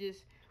 So let me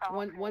just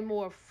one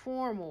more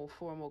formal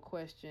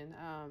question.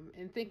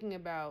 In thinking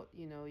about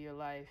your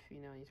life,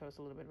 you told us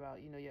a little bit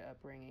about your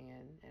upbringing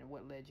and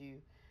what led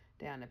you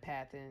down the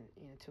path and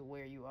to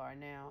where you are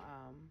now.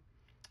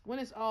 When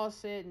it's all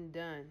said and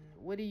done,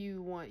 what do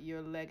you want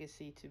your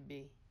legacy to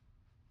be?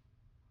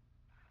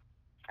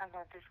 I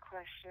love this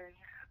question.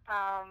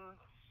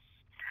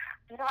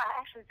 I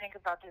actually think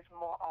about this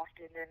more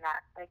often than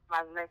not, like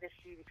my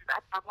legacy,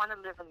 because I want to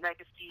live a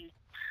legacy.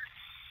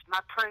 My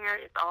prayer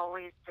is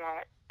always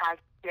that I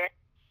get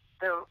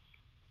to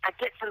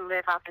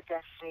live out the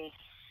destiny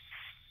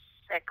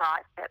that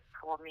God set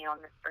for me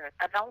on this earth.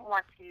 I don't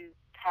want to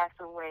pass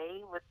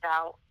away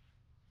without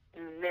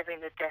living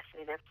the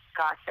destiny that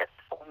God set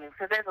for me,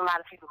 because there's a lot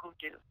of people who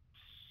do.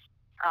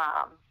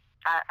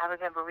 I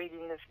remember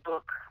reading this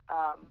book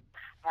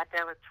by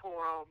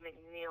Delatoro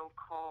McNeil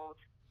called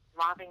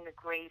Robbing the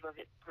Grave of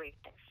Its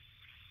Greatness.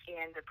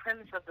 And the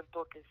premise of the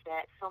book is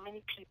that so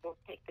many people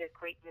take their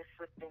greatness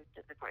with them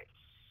to the grave.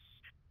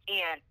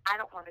 And I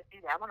don't want to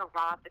do that. I want to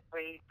rob the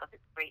grave of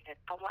its greatness.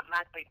 I want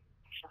my greatness to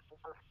be shuffled.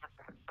 So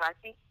I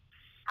think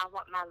I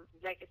want my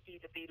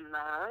legacy to be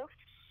loved.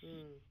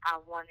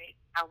 I want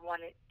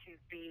it to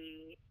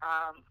be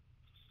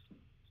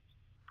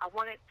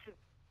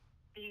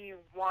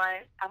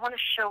one. I want to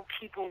show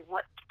people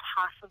what's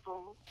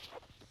possible,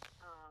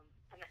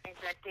 and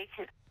that they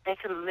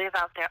could live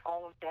out their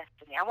own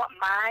destiny. I want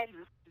my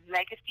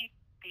legacy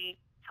to be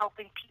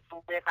helping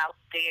people live out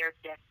their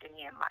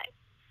destiny in life.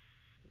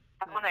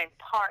 I want to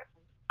impart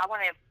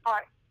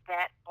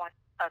that on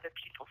other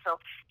people. So So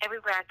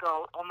everywhere I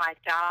go, on my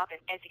job and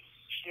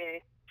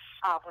education,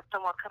 when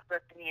someone comes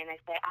up to me and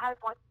they say, I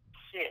want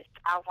this,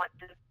 I want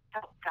to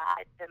help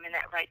guide them in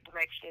that right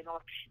direction,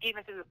 or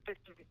even through the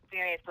Christian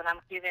experience when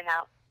I'm giving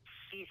out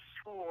these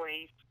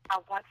toys, I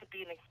want to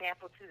be an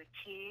example to the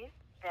kids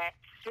that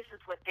this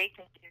is what they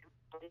can do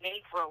when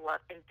they grow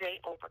up and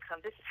they overcome.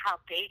 This is how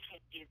they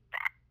can give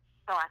back.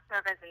 So I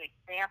serve as an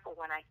example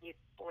when I give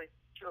toys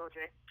to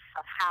children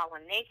of how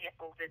when they get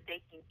older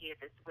they can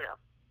give as well.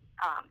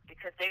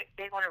 Because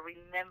they're going to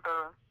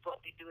remember what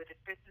we do at the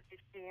Christmas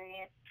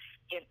experience,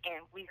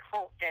 and we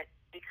hope that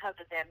because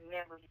of that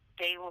memory,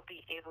 they will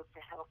be able to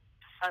help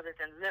others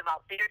and live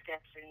out their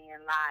destiny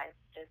in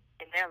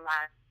their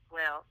lives as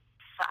well.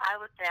 So I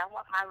would say I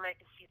want my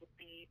legacy to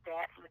be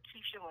that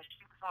Lakeisha, when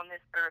she was on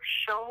this earth,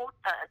 showed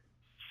us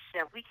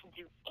that we can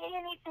do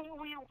anything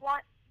we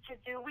want to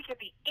do. We can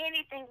be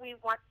anything we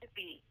want to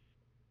be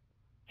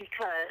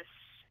because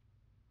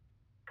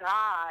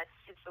God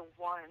is the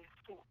one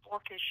who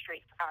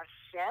orchestrates our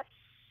steps,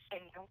 and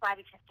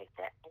nobody can take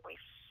that away.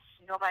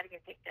 Nobody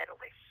can take that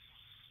away.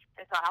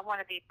 And so I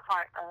want to be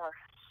part of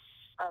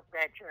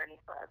that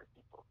journey for other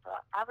people. So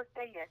I would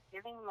say, yes,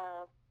 giving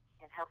love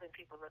and helping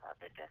people live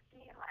out their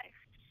destiny in life.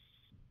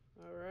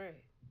 All right.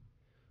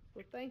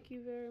 Well, thank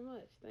you very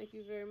much. Thank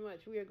you very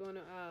much. We are going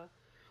to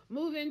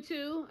move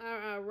into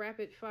our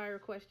rapid fire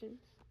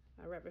questions.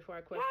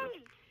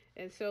 Yay!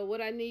 And so,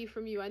 what I need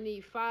from you, I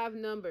need 5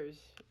 numbers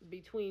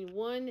between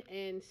 1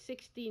 and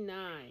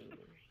 69.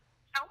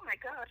 Oh my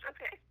gosh.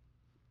 Okay.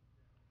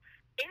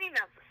 Any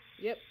number.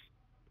 Yep.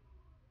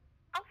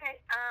 Okay.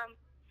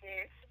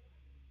 Yes.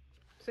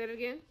 Say it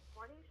again.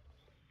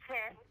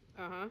 10.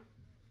 Uh huh.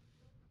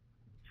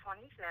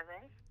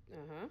 27. Uh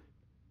huh.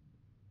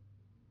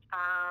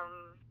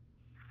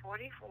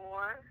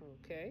 44.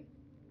 Okay.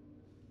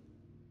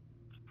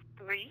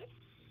 3.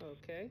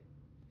 Okay.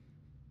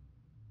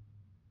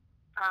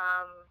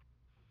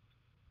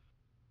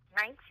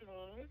 19.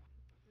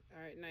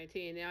 All right,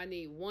 19. Now I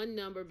need one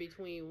number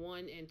between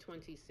 1 and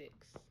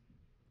 26.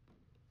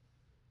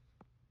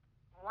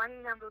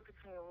 One number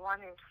between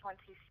 1 and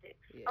 26.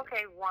 Yeah.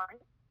 Okay, 1.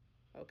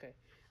 Okay.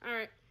 All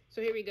right.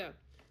 So here we go.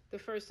 The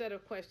first set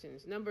of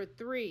questions. Number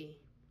 3.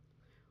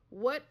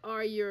 What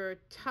are your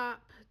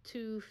top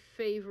 2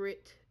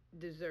 favorite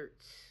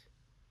desserts?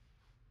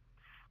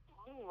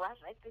 Ooh, I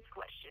like this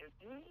question.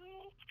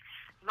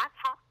 My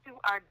top 2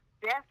 are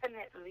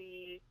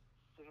definitely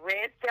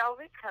red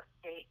velvet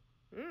cupcake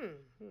and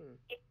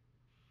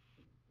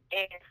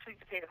sweet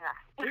potato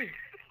pie.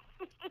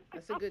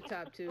 That's a good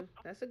top 2.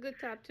 That's a good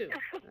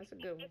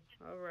one.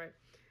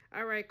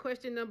 All right.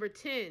 Question number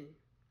 10.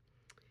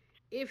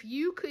 If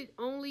you could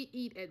only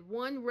eat at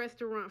one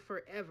restaurant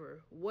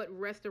forever, what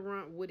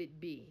restaurant would it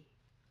be?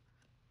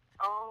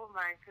 Oh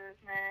my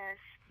goodness.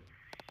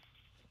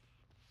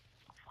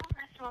 What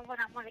restaurant would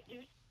I want to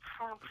eat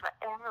from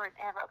forever and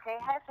ever? Okay,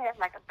 it has to have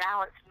like a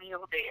balanced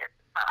meal there.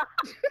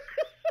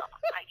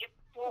 I get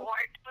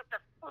bored with the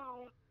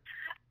food.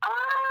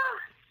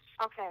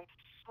 Okay.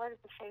 What is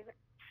the favorite?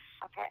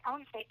 Okay, I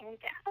want to say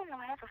anything. I don't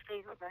know. I have a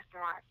favorite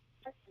restaurant.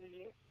 Let's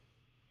see.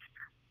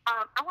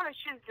 I want to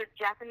choose the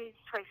Japanese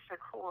place,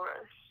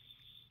 Sakura.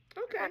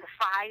 Okay. With the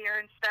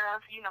fire and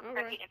stuff. You know, All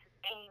right. get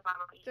entertained.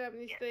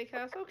 Japanese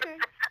steakhouse. Okay.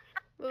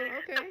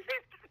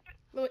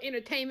 Little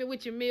entertainment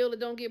with your meal that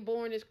don't get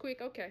boring as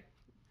quick. Okay.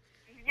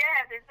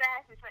 Yes,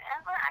 exactly.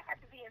 Forever, I got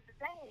to be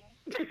entertained.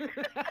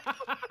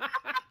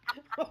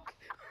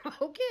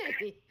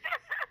 Okay.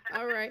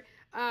 All right.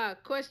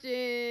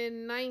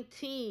 Question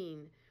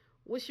 19.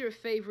 What's your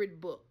favorite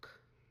book?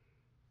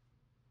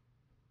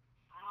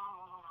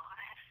 Oh,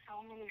 I have so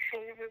many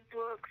favorite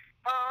books.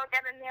 Oh, I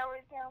got to narrow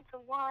it down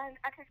to one.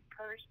 I just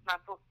purged my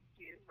book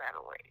queue right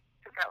away.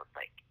 Because I was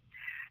like,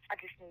 I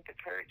just need to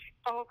purge.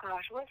 Oh,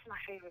 gosh, what's my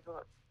favorite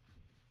book?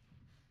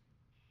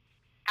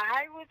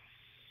 I would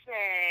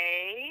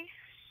say,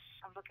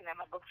 I'm looking at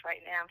my books right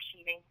now. I'm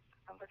cheating.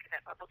 I'm looking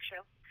at my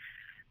bookshelf.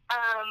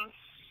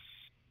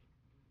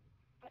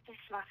 What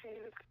is my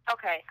favorite?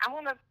 Okay, I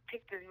want to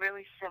pick this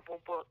really simple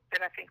book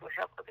that I think will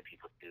help other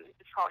people too.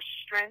 It's called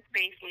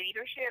Strength-Based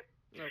Leadership.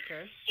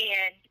 Okay.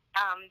 And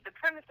the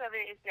premise of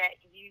it is that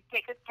you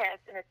take a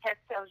test, and the test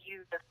tells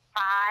you the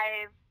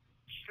 5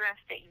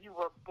 strengths that you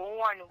were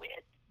born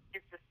with.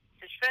 It's the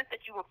strength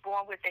that you were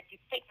born with that you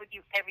take with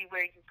you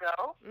everywhere you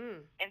go.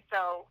 And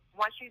so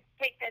once you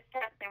take that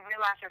test and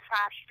realize your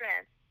 5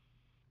 strengths,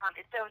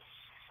 it tells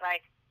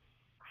like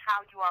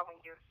how you are when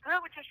you're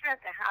good with your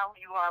strengths and how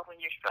you are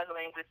when you're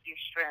struggling with your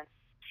strengths.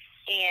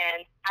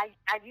 And I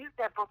use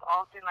that book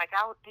often. Like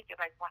I would take it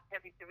like once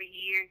every 3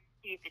 years,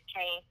 see if it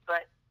changed.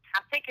 But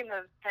I've taken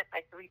the test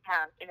like 3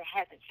 times and it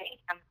hasn't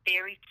changed. I'm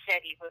very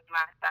steady with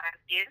my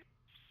ideas.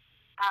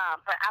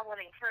 But I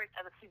would encourage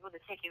other people to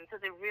take it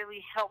because it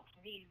really helps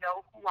me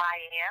know who I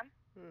am.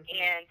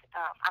 And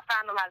I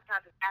find a lot of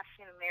times as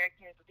African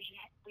Americans,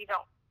 we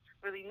don't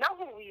really know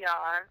who we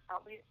are.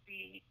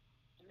 We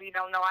We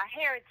don't know our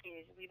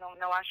heritage. We don't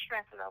know our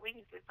strengths and our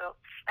weaknesses. So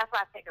that's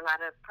why I take a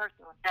lot of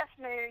personal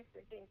assessments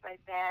and things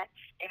like that.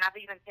 And I've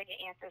even taken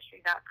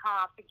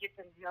Ancestry.com to get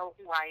to know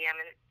who I am.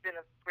 And it's been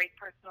a great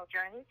personal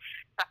journey.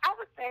 So I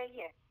would say,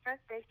 yes,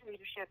 strength-based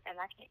leadership, and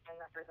I can't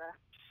remember the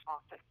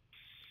author.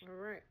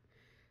 All right.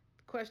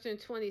 Question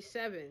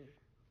 27.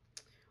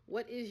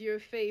 What is your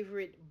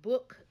favorite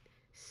book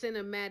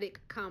cinematic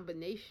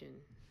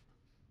combination?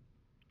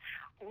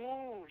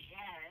 Ooh,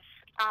 yes.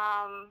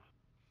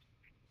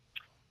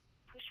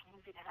 Which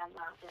movie that I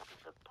love that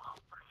was a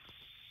book?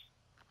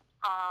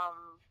 I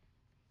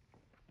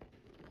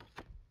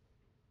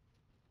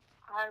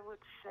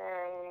would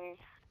say,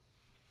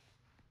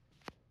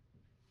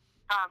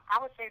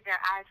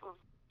 Their Eyes were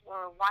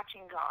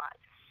Watching God.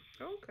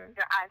 Okay.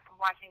 Their Eyes Were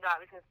Watching God,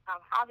 because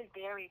Halle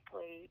Berry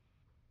played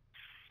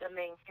the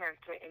main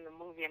character in the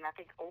movie, and I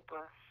think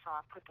Oprah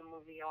put the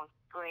movie on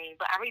screen.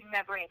 But I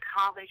remember in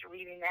college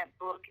reading that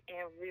book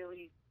and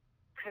really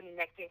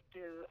connected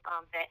to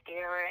that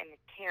era and the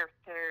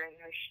character and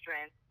her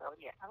strength. So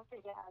yeah, I would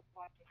say that I was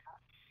watching her.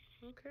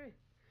 Okay.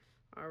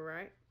 All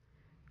right.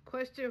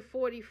 Question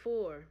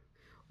 44.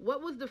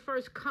 What was the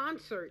first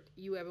concert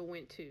you ever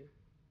went to?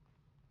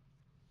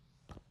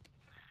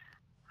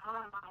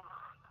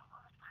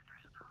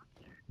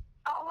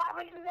 Oh, I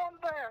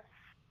remember.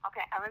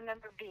 Okay, I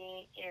remember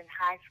being in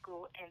high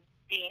school and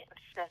being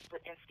obsessed with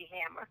MC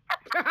Hammer.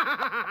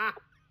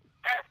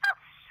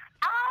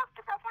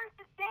 Because I wanted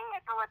to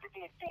dance. I wanted to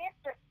be a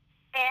dancer.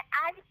 And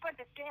I just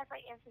wanted to dance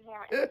like MC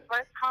Hammer. And the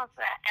first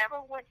concert I ever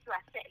went to,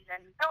 I sat in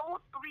the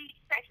nosebleed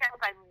section. I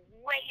was like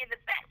way in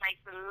the back, like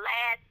the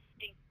last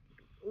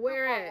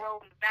Where at? row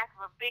in the back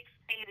of a big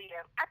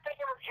stadium. I think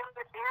it was in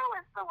the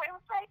Maryland somewhere. It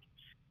was like,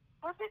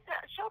 was it the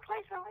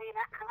Showplace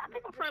Arena? I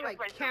think it was Probably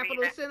like Showplace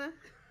Capitol Arena. Center.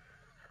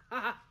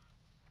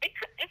 It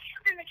could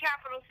have been the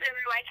Capitol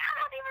Center. Like, I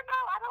don't even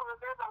know. I don't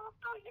remember. I was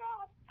so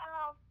young.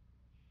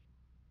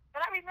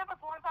 But I remember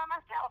going by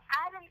myself.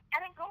 I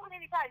didn't go with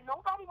anybody.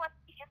 Nobody wants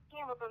to see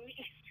MC but me.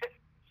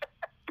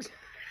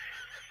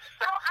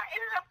 So I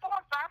ended up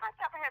going by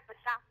myself. I had the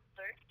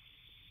doctor,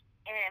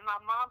 and my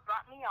mom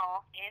brought me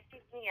off and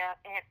picked me up.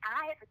 And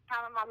I had the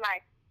time of my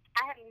life.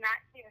 I have not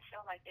seen a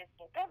show like this.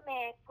 That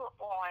man put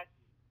on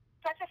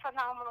such a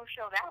phenomenal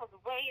show. That was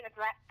way in the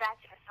back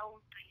in the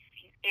old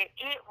places, and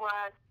it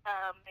was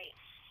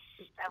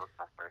amazing. That was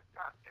my first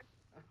concert.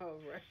 All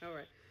right, all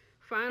right.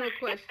 Final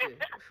question.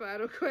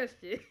 Final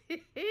question.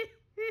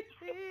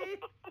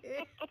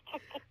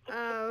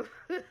 um,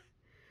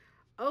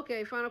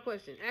 okay, final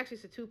question. Actually,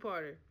 it's a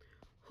two-parter.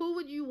 Who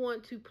would you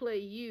want to play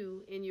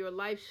you in your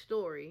life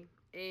story,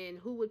 and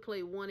who would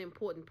play one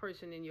important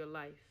person in your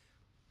life?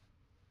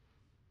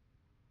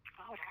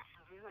 Oh, that's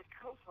a really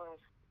cool one.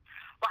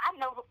 Well, I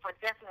know for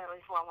definitely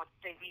who I want to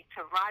say be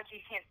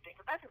Taraji Henson,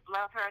 because I just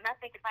love her, and I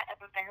think if I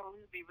ever met her, we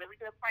would be really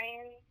good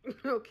friends.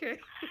 Okay.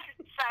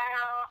 So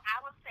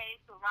I would say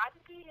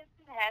Taraji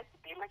Henson has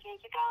to be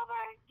Lakeisha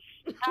Colbert,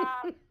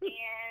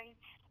 and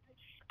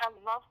a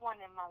loved one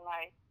in my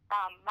life,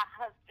 my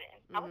husband.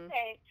 Mm-hmm. I would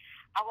say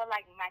I would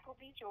like Michael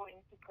B.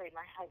 Jordan to play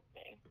my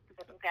husband,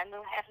 because we have a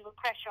little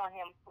pressure on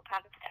him for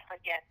kind of I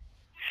guess.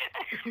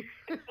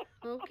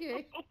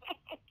 Okay.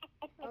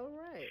 All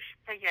right.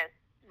 So yes,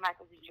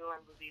 Michael B.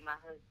 Jordan would be my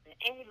husband,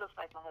 and he looks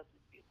like my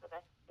husband too, so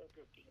that's a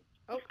good thing.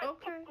 Oh,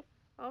 okay.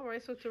 All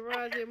right, so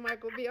Taraji and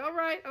Michael B. All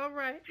right, all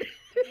right.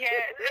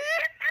 Yes.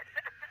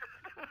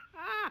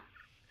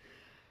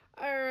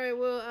 All right,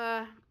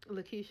 well,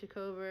 Lakeisha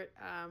Colbert,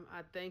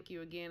 I thank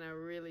you again. I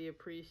really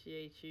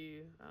appreciate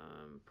you.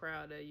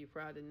 Proud of you,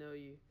 proud to know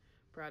you,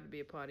 proud to be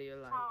a part of your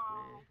life,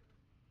 man.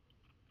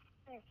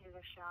 Thank you,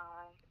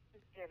 LaShawn.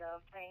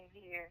 Same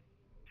here.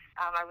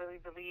 I really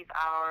believe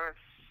our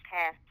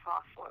paths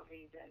cross for a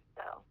reason,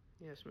 so.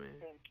 Yes, ma'am.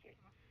 Thank you.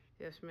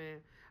 Yes,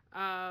 ma'am.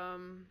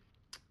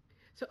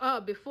 So,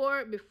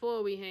 before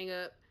we hang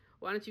up,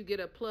 why don't you get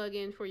a plug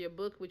in for your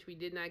book, which we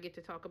did not get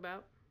to talk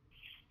about?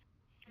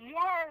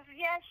 Yes.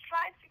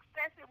 Try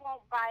Success, It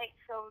Won't Bite.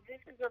 So this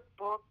is a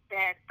book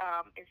that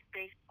is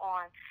based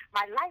on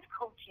my life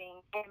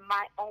coaching and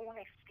my own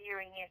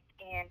experience,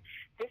 and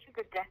this is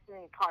the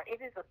destiny part.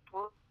 It is a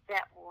book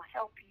that will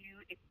help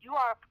you if you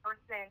are a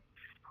person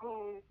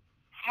who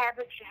has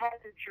a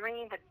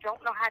dream but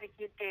don't know how to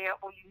get there,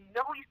 or you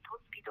know you're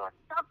supposed to be doing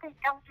something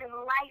else in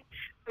life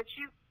but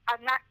you are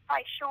not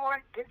quite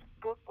sure. This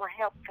book will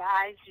help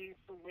guide you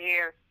to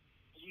where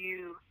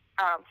you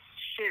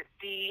should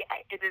be.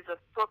 It is a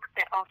book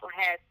that also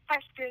has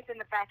questions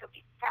in the back of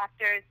each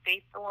chapter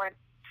based on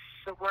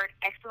the word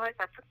excellence.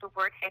 I took the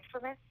word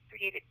excellence,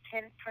 created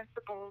 10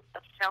 principles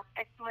of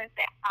self-excellence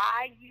that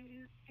I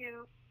use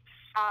to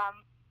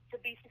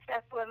be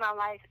successful in my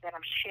life that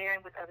I'm sharing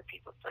with other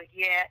people. So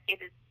yeah,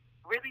 it is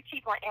really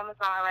cheap on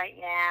Amazon right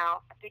now.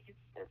 I think you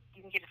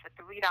can get it for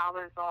 $3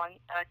 on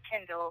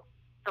Kindle.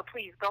 So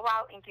please go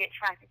out and get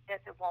Try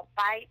Success, It Won't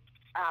Bite.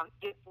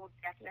 It will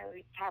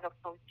definitely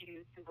catapult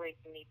you to where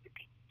you need to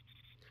be.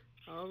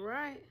 All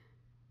right.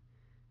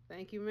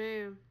 Thank you,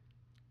 ma'am.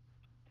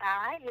 All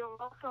right, you're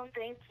welcome.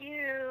 Thank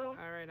you.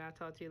 All right, I'll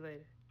talk to you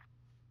later.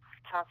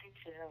 Talk to you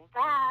soon.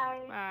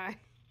 Bye. Bye.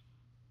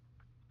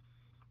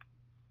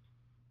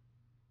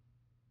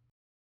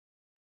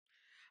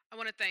 I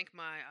want to thank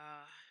my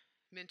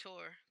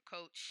mentor,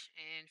 coach,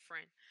 and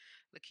friend,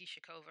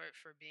 Lakeisha Covert,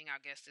 for being our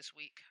guest this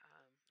week.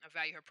 I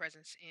value her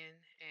presence in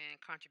and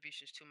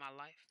contributions to my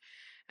life,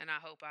 and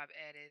I hope I've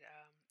added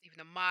even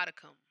a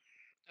modicum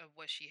of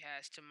what she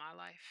has to my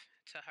life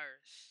to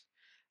hers.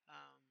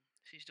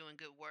 She's doing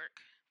good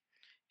work.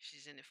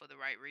 She's in it for the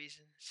right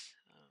reasons,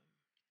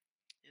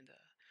 and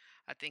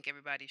I think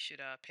everybody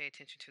should pay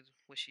attention to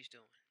what she's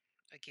doing.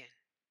 Again,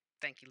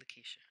 thank you,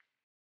 Lakeisha.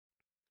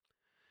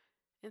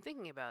 In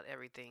thinking about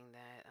everything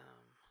that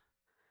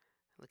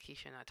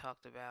Lakeisha and I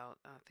talked about,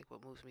 I think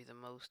what moves me the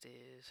most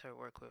is her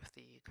work with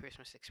the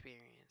Christmas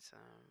Experience.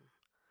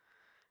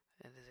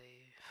 It is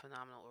a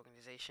phenomenal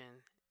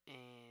organization,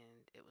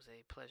 and it was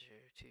a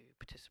pleasure to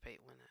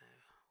participate when I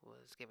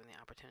was given the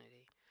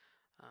opportunity.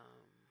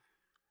 Um,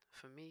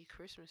 for me,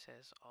 Christmas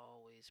has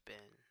always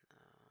been,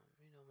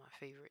 my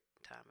favorite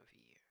time of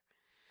year.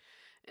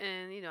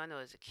 And I know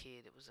as a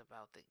kid it was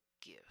about the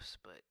gifts,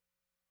 but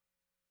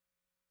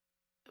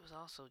it was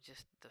also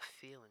just the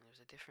feeling. There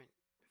was a different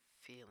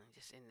feeling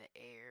just in the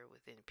air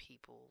within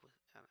people.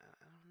 I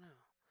don't know.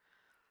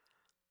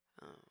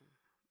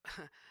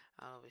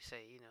 I always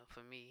say,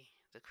 for me,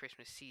 the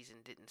Christmas season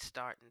didn't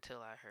start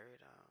until I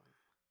heard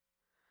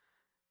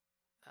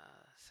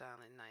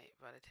 "Silent Night"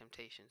 by the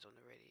Temptations on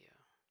the radio.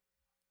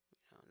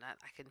 Not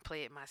I couldn't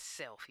play it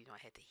myself. I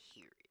had to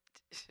hear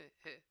it.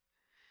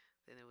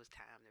 Then it was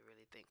time to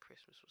really think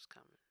Christmas was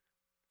coming.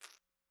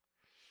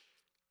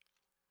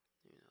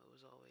 It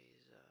was always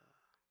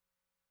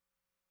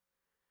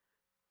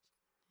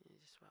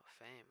just about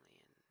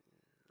family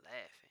and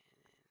laughing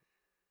and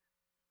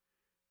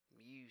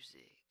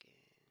music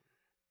and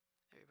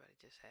everybody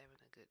just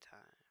having a good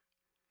time.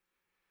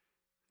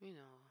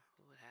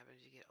 What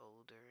happens, you get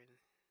older and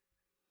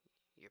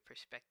your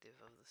perspective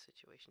of the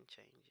situation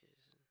changes,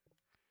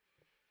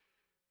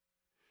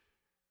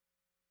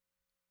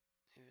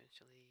 and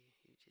eventually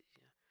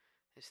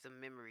it's the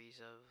memories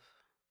of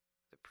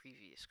the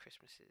previous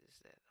Christmases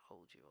that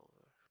hold you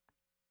over.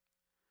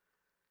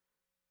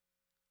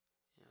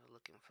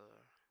 Looking for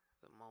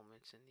the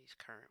moments in these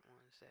current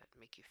ones that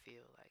make you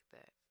feel like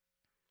that.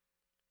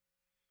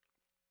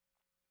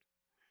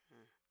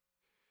 Hmm.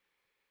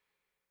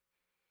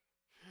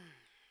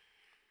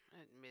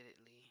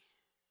 Admittedly,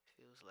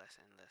 feels less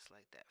and less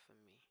like that for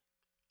me.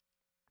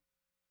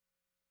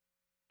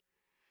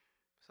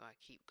 So I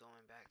keep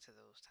going back to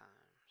those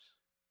times.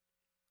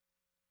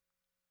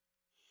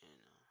 You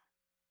know,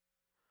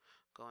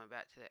 Going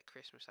back to that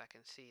Christmas, I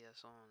can see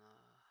us on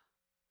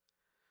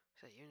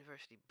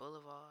University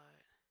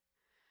Boulevard,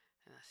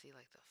 and I see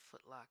like the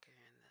Foot Locker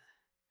and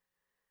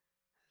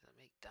the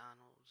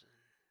McDonald's and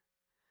I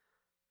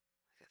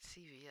got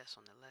CVS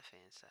on the left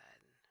hand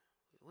side.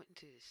 And we went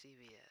into the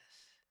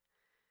CVS,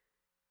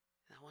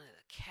 and I wanted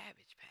a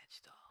Cabbage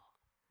Patch doll,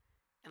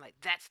 and like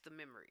that's the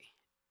memory.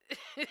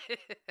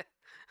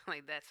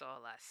 Like that's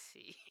all I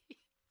see.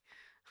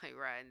 Like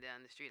riding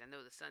down the street, I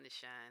know the sun is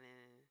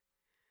shining.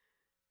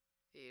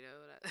 You know,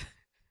 I,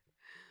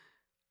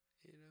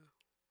 you know.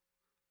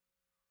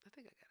 I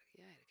think I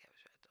had a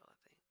Cabbage Patch doll. I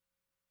think,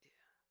 yeah,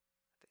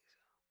 I think so.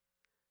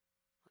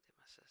 What did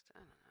my sister? I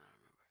don't know. I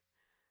don't remember.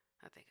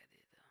 I think I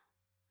did though.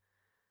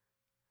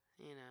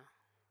 You know.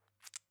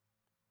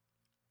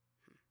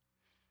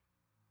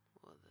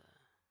 Well, the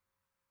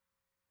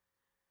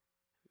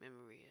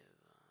memory of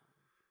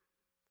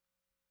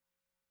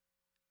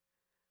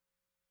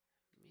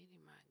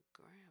meeting my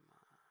grandma,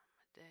 my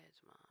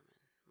dad's mom,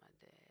 and my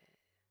dad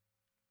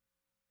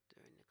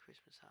during the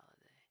Christmas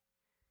holiday.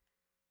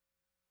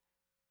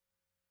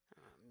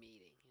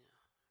 Meeting,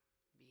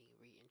 being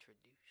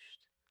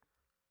reintroduced.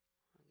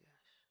 Oh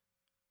gosh.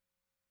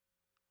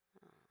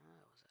 What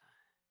was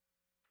I?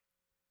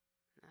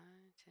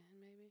 9, 10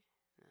 maybe?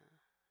 No.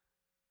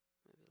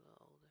 Maybe a little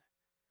older.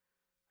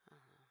 I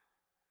don't know.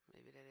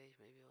 Maybe that age,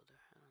 maybe older.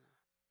 I don't know.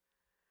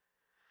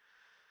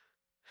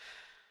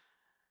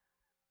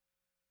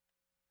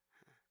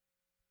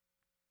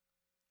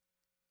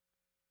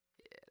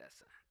 Yeah,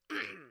 that's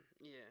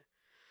yeah.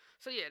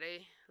 So yeah,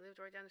 they lived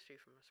right down the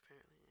street from us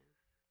apparently, and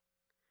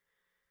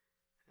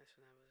that's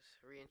when I was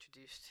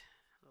reintroduced.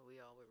 Well, we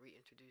all were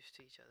reintroduced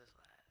to each other's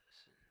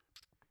lives, and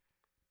so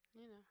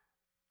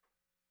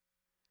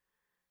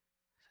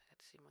I got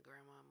to see my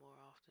grandma more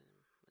often than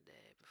my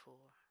dad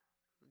before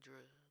the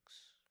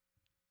drugs.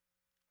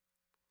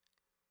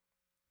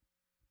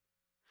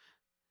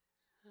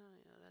 So,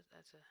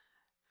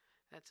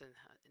 that's an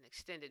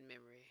extended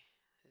memory.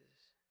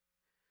 There's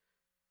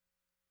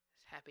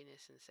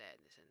happiness and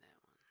sadness in that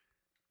one,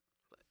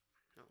 but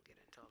I won't get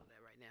into all of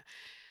that right now.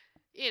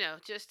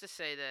 Just to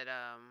say that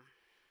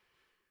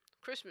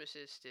Christmas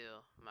is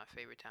still my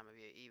favorite time of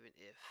year, even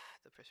if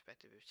the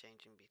perspective is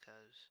changing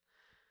because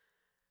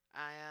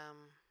I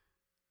am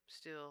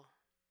still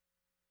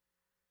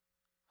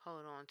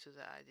hold on to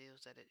the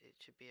ideals that it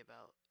should be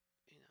about,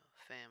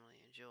 family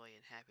and joy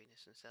and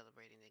happiness and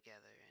celebrating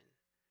together and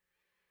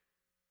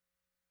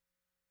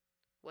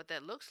What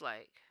that looks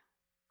like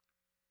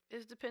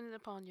is dependent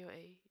upon your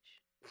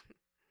age.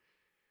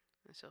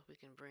 And so we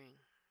can bring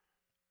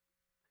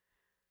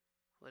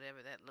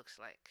whatever that looks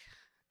like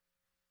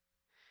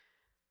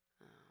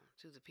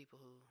to the people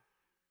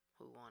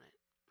who want it,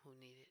 who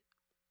need it,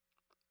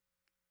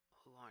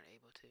 who aren't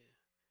able to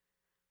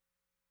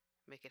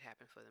make it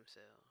happen for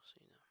themselves.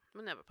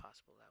 Whenever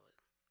possible,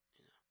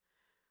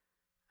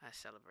 I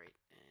celebrate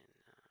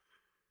and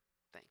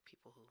thank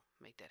people who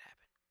make that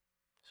happen.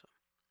 So,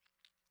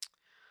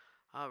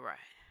 all right,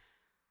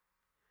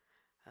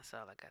 that's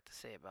all I got to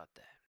say about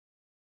that.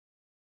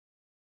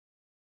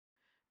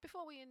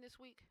 Before we end this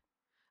week,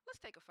 let's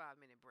take a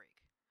 5-minute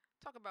break.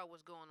 Talk about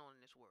what's going on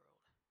in this world.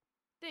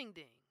 Ding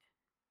ding.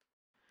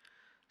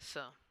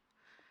 So,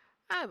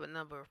 I have a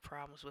number of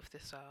problems with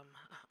this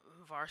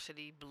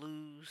varsity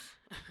blues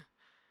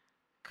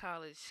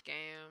college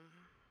scam.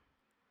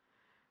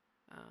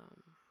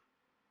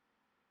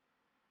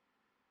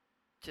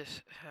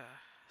 Just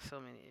so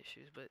many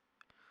issues, but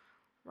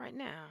right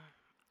now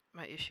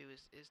my issue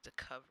is the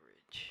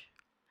coverage.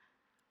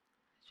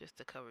 Just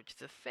the coverage.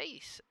 The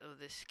face of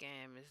this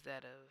scam is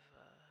that of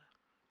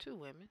two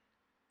women,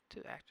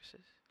 two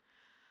actresses.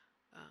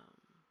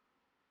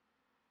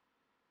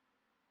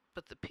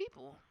 But the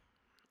people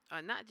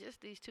are not just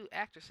these two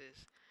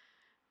actresses.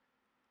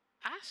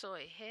 I saw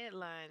a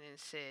headline and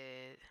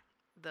said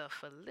the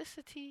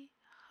Felicity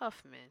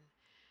Huffman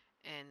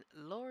and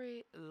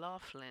Lori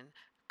Loughlin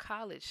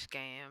college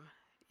scam,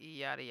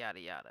 yada yada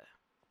yada.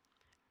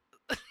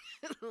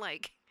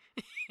 Like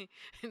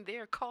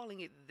they're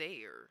calling it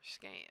their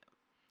scam.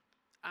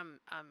 I'm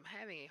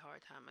having a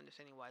hard time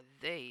understanding why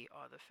they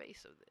are the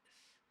face of this.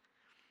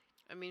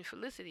 I mean,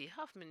 Felicity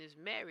Huffman is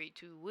married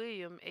to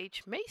William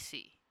H.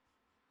 Macy,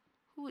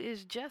 who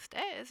is just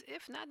as,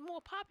 if not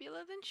more popular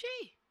than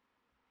she.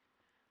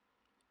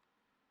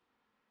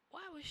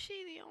 Why was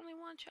she the only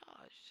one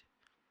charged?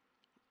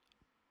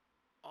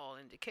 All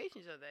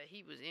indications are that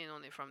he was in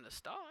on it from the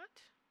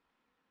start.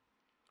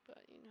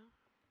 But,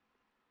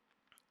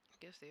 I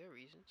guess there are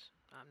reasons.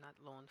 I'm not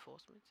law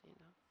enforcement, I'm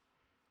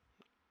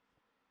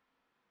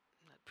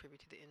not privy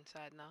to the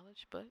inside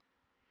knowledge, but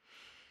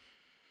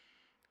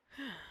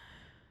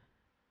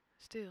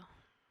still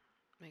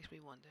makes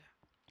me wonder.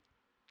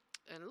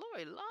 And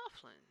Lori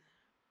Loughlin,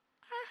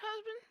 her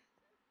husband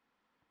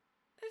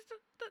is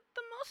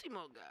the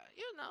Mosimo guy,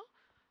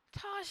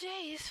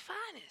 Tarjay's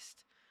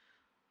finest.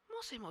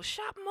 Mosimo,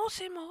 shop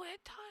Mosimo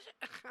at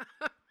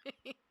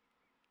Tarjay.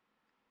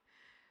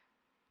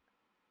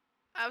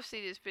 I've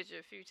seen this picture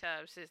a few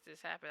times since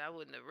this happened. I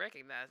wouldn't have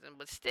recognized him,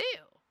 but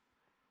still.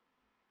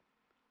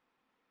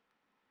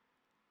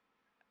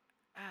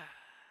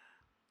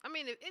 I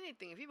mean, if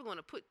anything, if you were going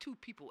to put two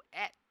people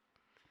at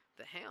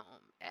the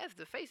helm as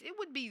the face, it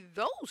would be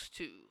those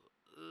two,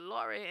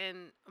 Lori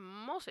and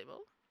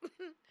Mosimo.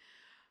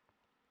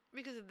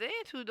 Because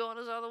their two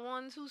daughters are the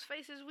ones whose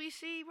faces we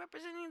see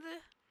representing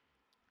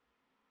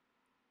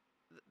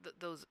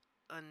those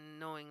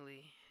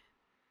unknowingly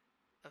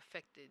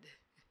affected.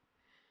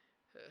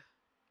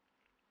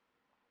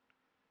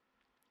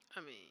 I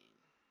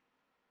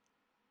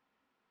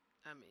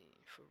mean,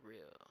 for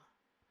real.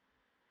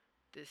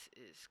 This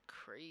is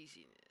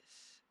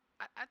craziness.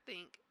 I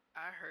think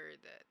I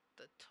heard that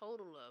the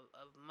total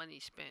of money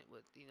spent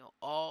with,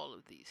 all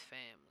of these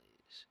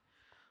families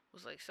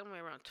was like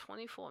somewhere around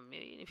 $24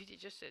 million. If you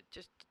just said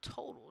just the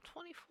total,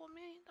 $24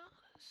 million.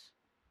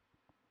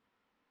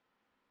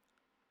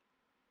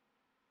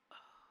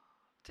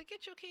 To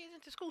get your kids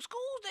into schools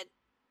that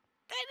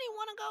they didn't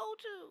want to go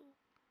to.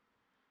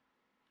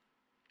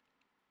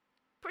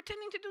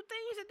 Pretending to do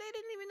things that they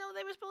didn't even know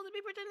they were supposed to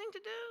be pretending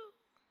to do.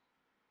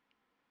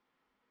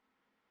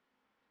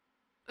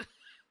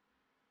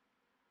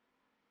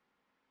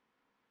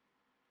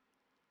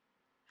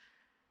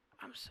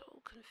 I'm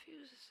so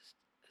confused as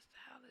to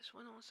how this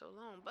went on so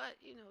long. But,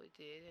 it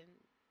did,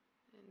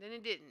 and then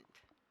it didn't.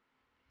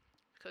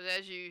 Because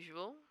as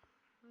usual,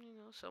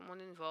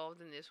 someone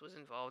involved in this was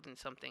involved in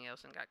something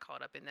else and got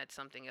caught up in that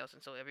something else,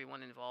 and so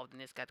everyone involved in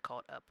this got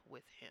caught up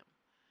with him.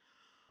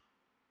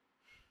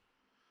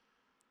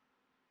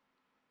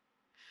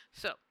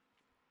 So,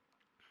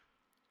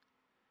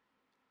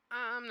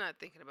 I'm not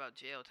thinking about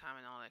jail time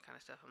and all that kind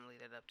of stuff. I'm going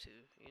to leave that up to,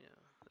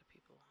 the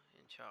people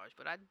in charge.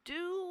 But I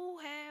do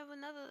have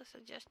another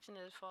suggestion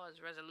as far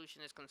as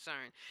resolution is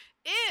concerned.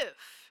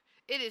 If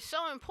it is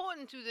so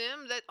important to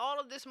them that all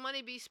of this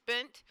money be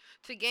spent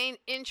to gain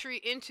entry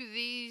into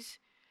these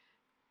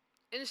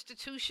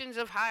institutions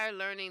of higher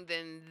learning,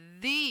 then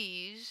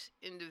these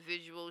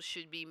individuals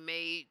should be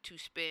made to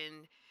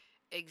spend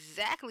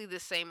exactly the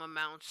same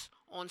amounts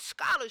on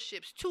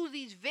scholarships to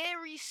these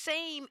very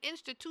same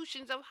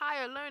institutions of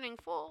higher learning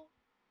for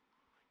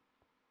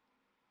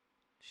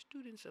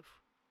students of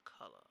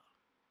color.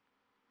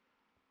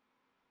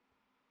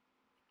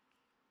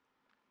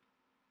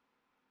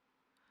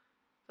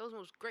 Those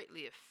most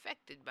greatly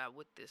affected by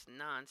what this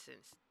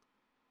nonsense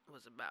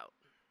was about.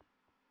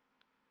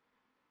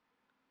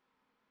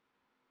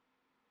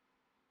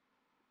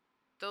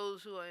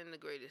 Those who are in the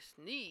greatest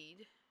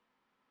need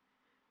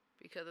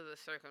because of the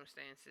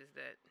circumstances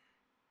that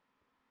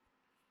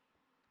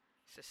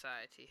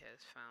society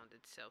has found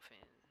itself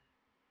in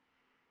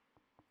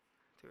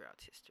throughout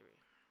history.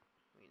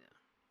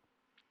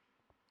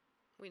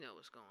 We know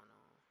what's going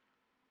on.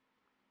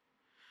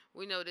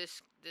 We know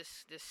this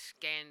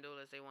scandal,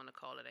 as they want to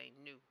call it, ain't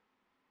new.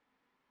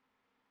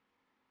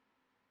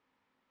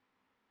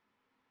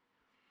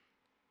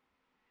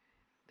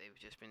 They've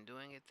just been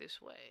doing it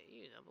this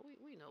way, but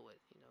we know what,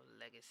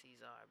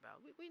 legacies are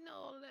about. We know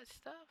all of that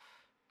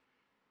stuff.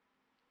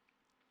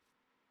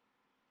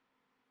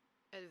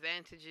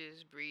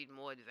 Advantages breed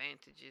more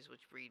advantages,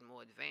 which breed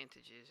more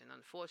advantages. And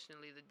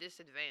unfortunately, the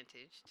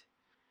disadvantaged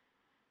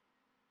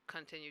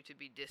continue to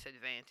be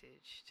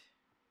disadvantaged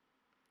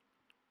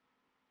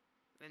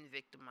and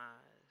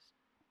victimized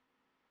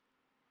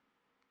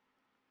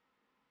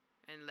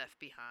and left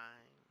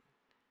behind.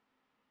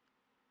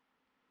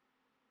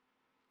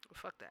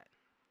 Fuck that.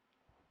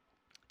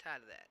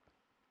 Tired of that.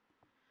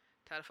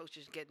 Tired of folks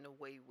just getting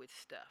away with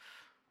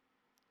stuff.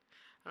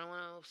 I don't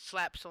want no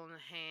slaps on the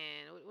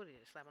hand. What is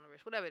it? Slap on the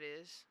wrist. Whatever it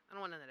is. I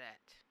don't want none of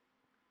that.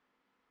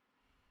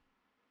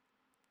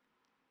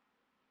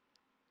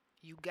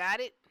 You got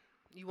it?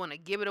 You want to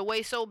give it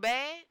away so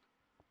bad?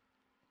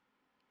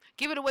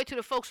 Give it away to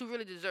the folks who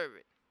really deserve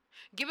it.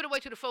 Give it away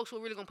to the folks who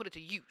are really going to put it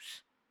to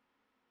use.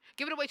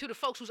 Give it away to the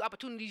folks whose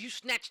opportunities you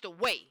snatched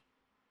away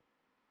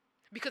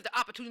because the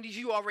opportunities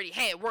you already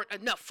had weren't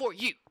enough for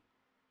you.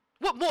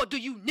 What more do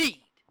you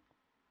need?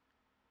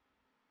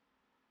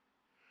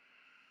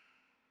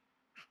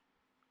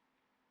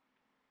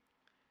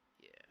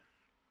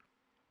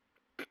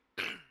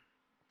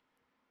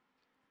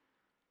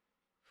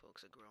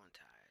 Folks are growing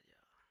tired,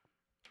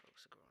 y'all.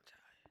 Folks are growing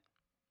tired.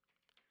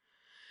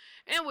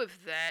 And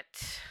with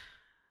that,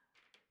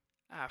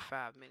 our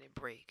 5-minute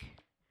break,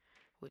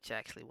 which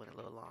actually went a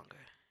little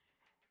longer,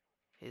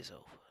 is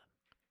over.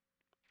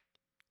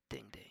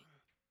 Ding ding.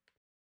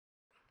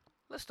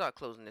 Let's start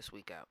closing this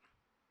week out.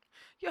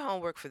 Your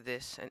homework for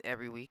this and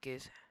every week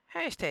is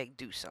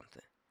 #do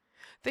something.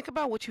 Think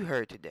about what you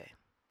heard today.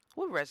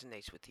 What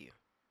resonates with you?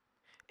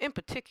 In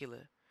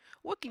particular,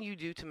 what can you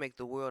do to make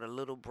the world a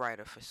little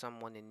brighter for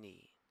someone in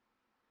need,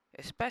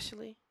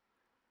 especially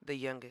the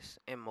youngest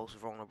and most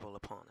vulnerable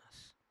upon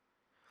us?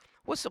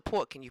 What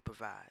support can you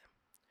provide?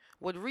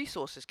 What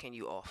resources can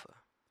you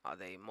offer? Are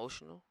they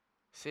emotional,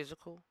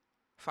 physical,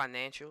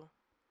 financial,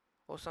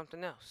 or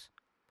something else?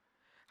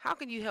 How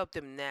can you help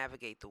them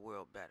navigate the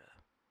world better?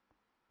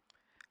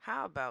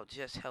 How about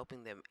just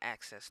helping them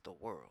access the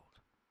world?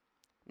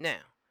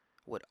 Now,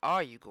 what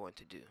are you going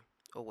to do,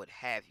 or what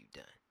have you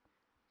done?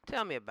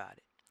 Tell me about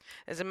it.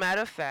 As a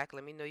matter of fact,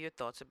 let me know your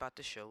thoughts about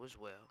the show as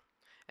well.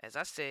 As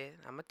I said,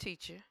 I'm a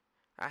teacher.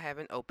 I have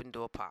an open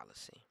door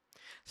policy.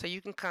 So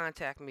you can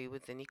contact me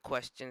with any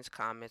questions,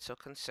 comments, or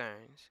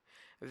concerns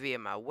via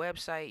my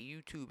website,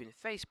 YouTube, and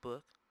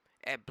Facebook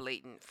at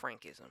Blatant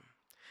Frankism.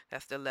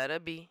 That's the letter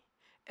B,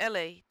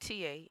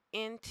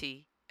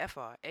 LATANTFRANKISM.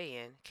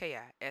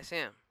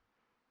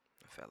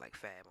 I felt like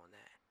Fab on that.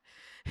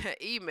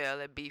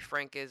 Email at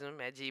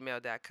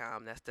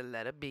bfrankism@gmail.com. That's the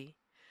letter B,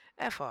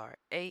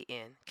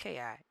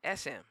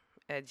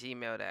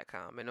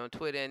 FRANKISM@gmail.com. And on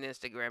Twitter and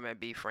Instagram at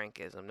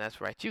bfrankism.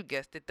 That's right, you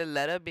guessed it, the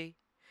letter B,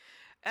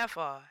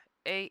 FRANKISM.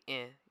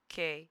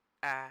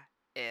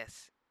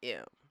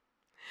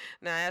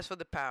 Now, as for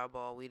the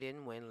Powerball, we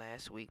didn't win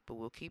last week, but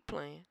we'll keep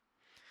playing.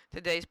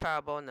 Today's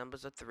Powerball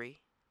numbers are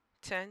 3,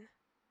 10,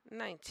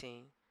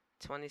 19,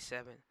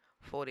 27,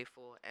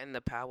 44, and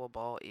the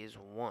Powerball is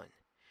 1.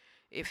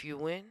 If you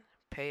win,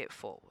 pay it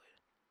forward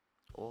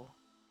or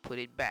put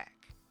it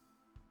back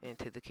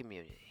into the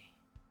community.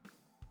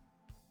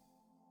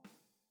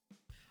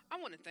 I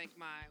want to thank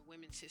my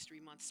Women's History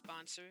Month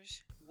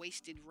sponsors,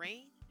 Wasted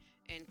Rain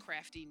and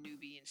Crafty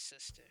Nubian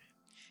Sister.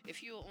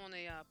 If you're on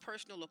a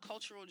personal or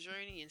cultural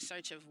journey in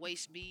search of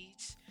waist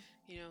beads,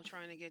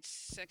 trying to get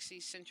sexy,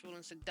 sensual,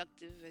 and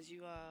seductive as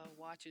you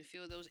watch and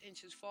feel those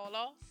inches fall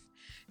off,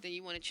 then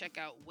you want to check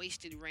out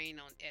Wasted Rain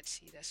on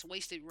Etsy. That's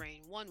Wasted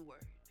Rain, one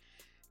word.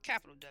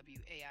 Capital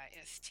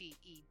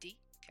WAISTED,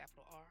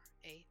 capital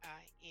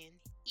RAINE.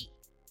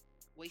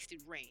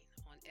 Wasted Rain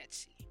on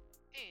Etsy.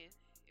 And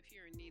if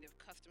you're in need of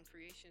custom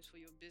creations for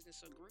your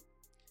business or group,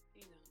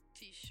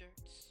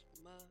 t-shirts,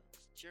 mugs,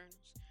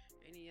 journals,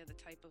 any other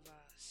type of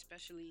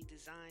specially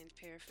designed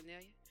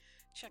paraphernalia,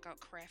 check out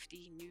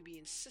Crafty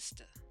Nubian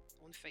Sister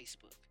on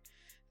Facebook.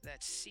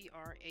 That's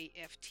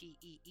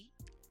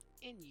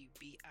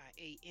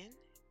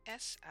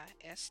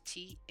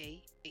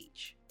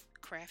CRAFTEENUBIANSISTAH.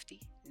 Crafty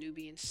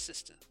Nubian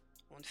Sister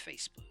on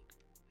Facebook.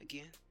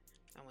 Again,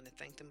 I want to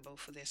thank them both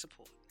for their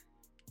support.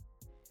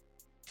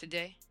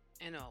 Today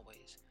and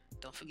always,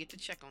 don't forget to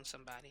check on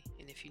somebody,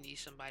 and if you need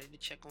somebody to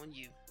check on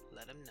you,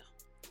 let them know.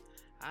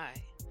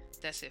 Alright,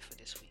 that's it for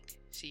this week.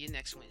 See you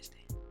next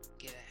Wednesday.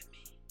 Get at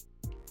me.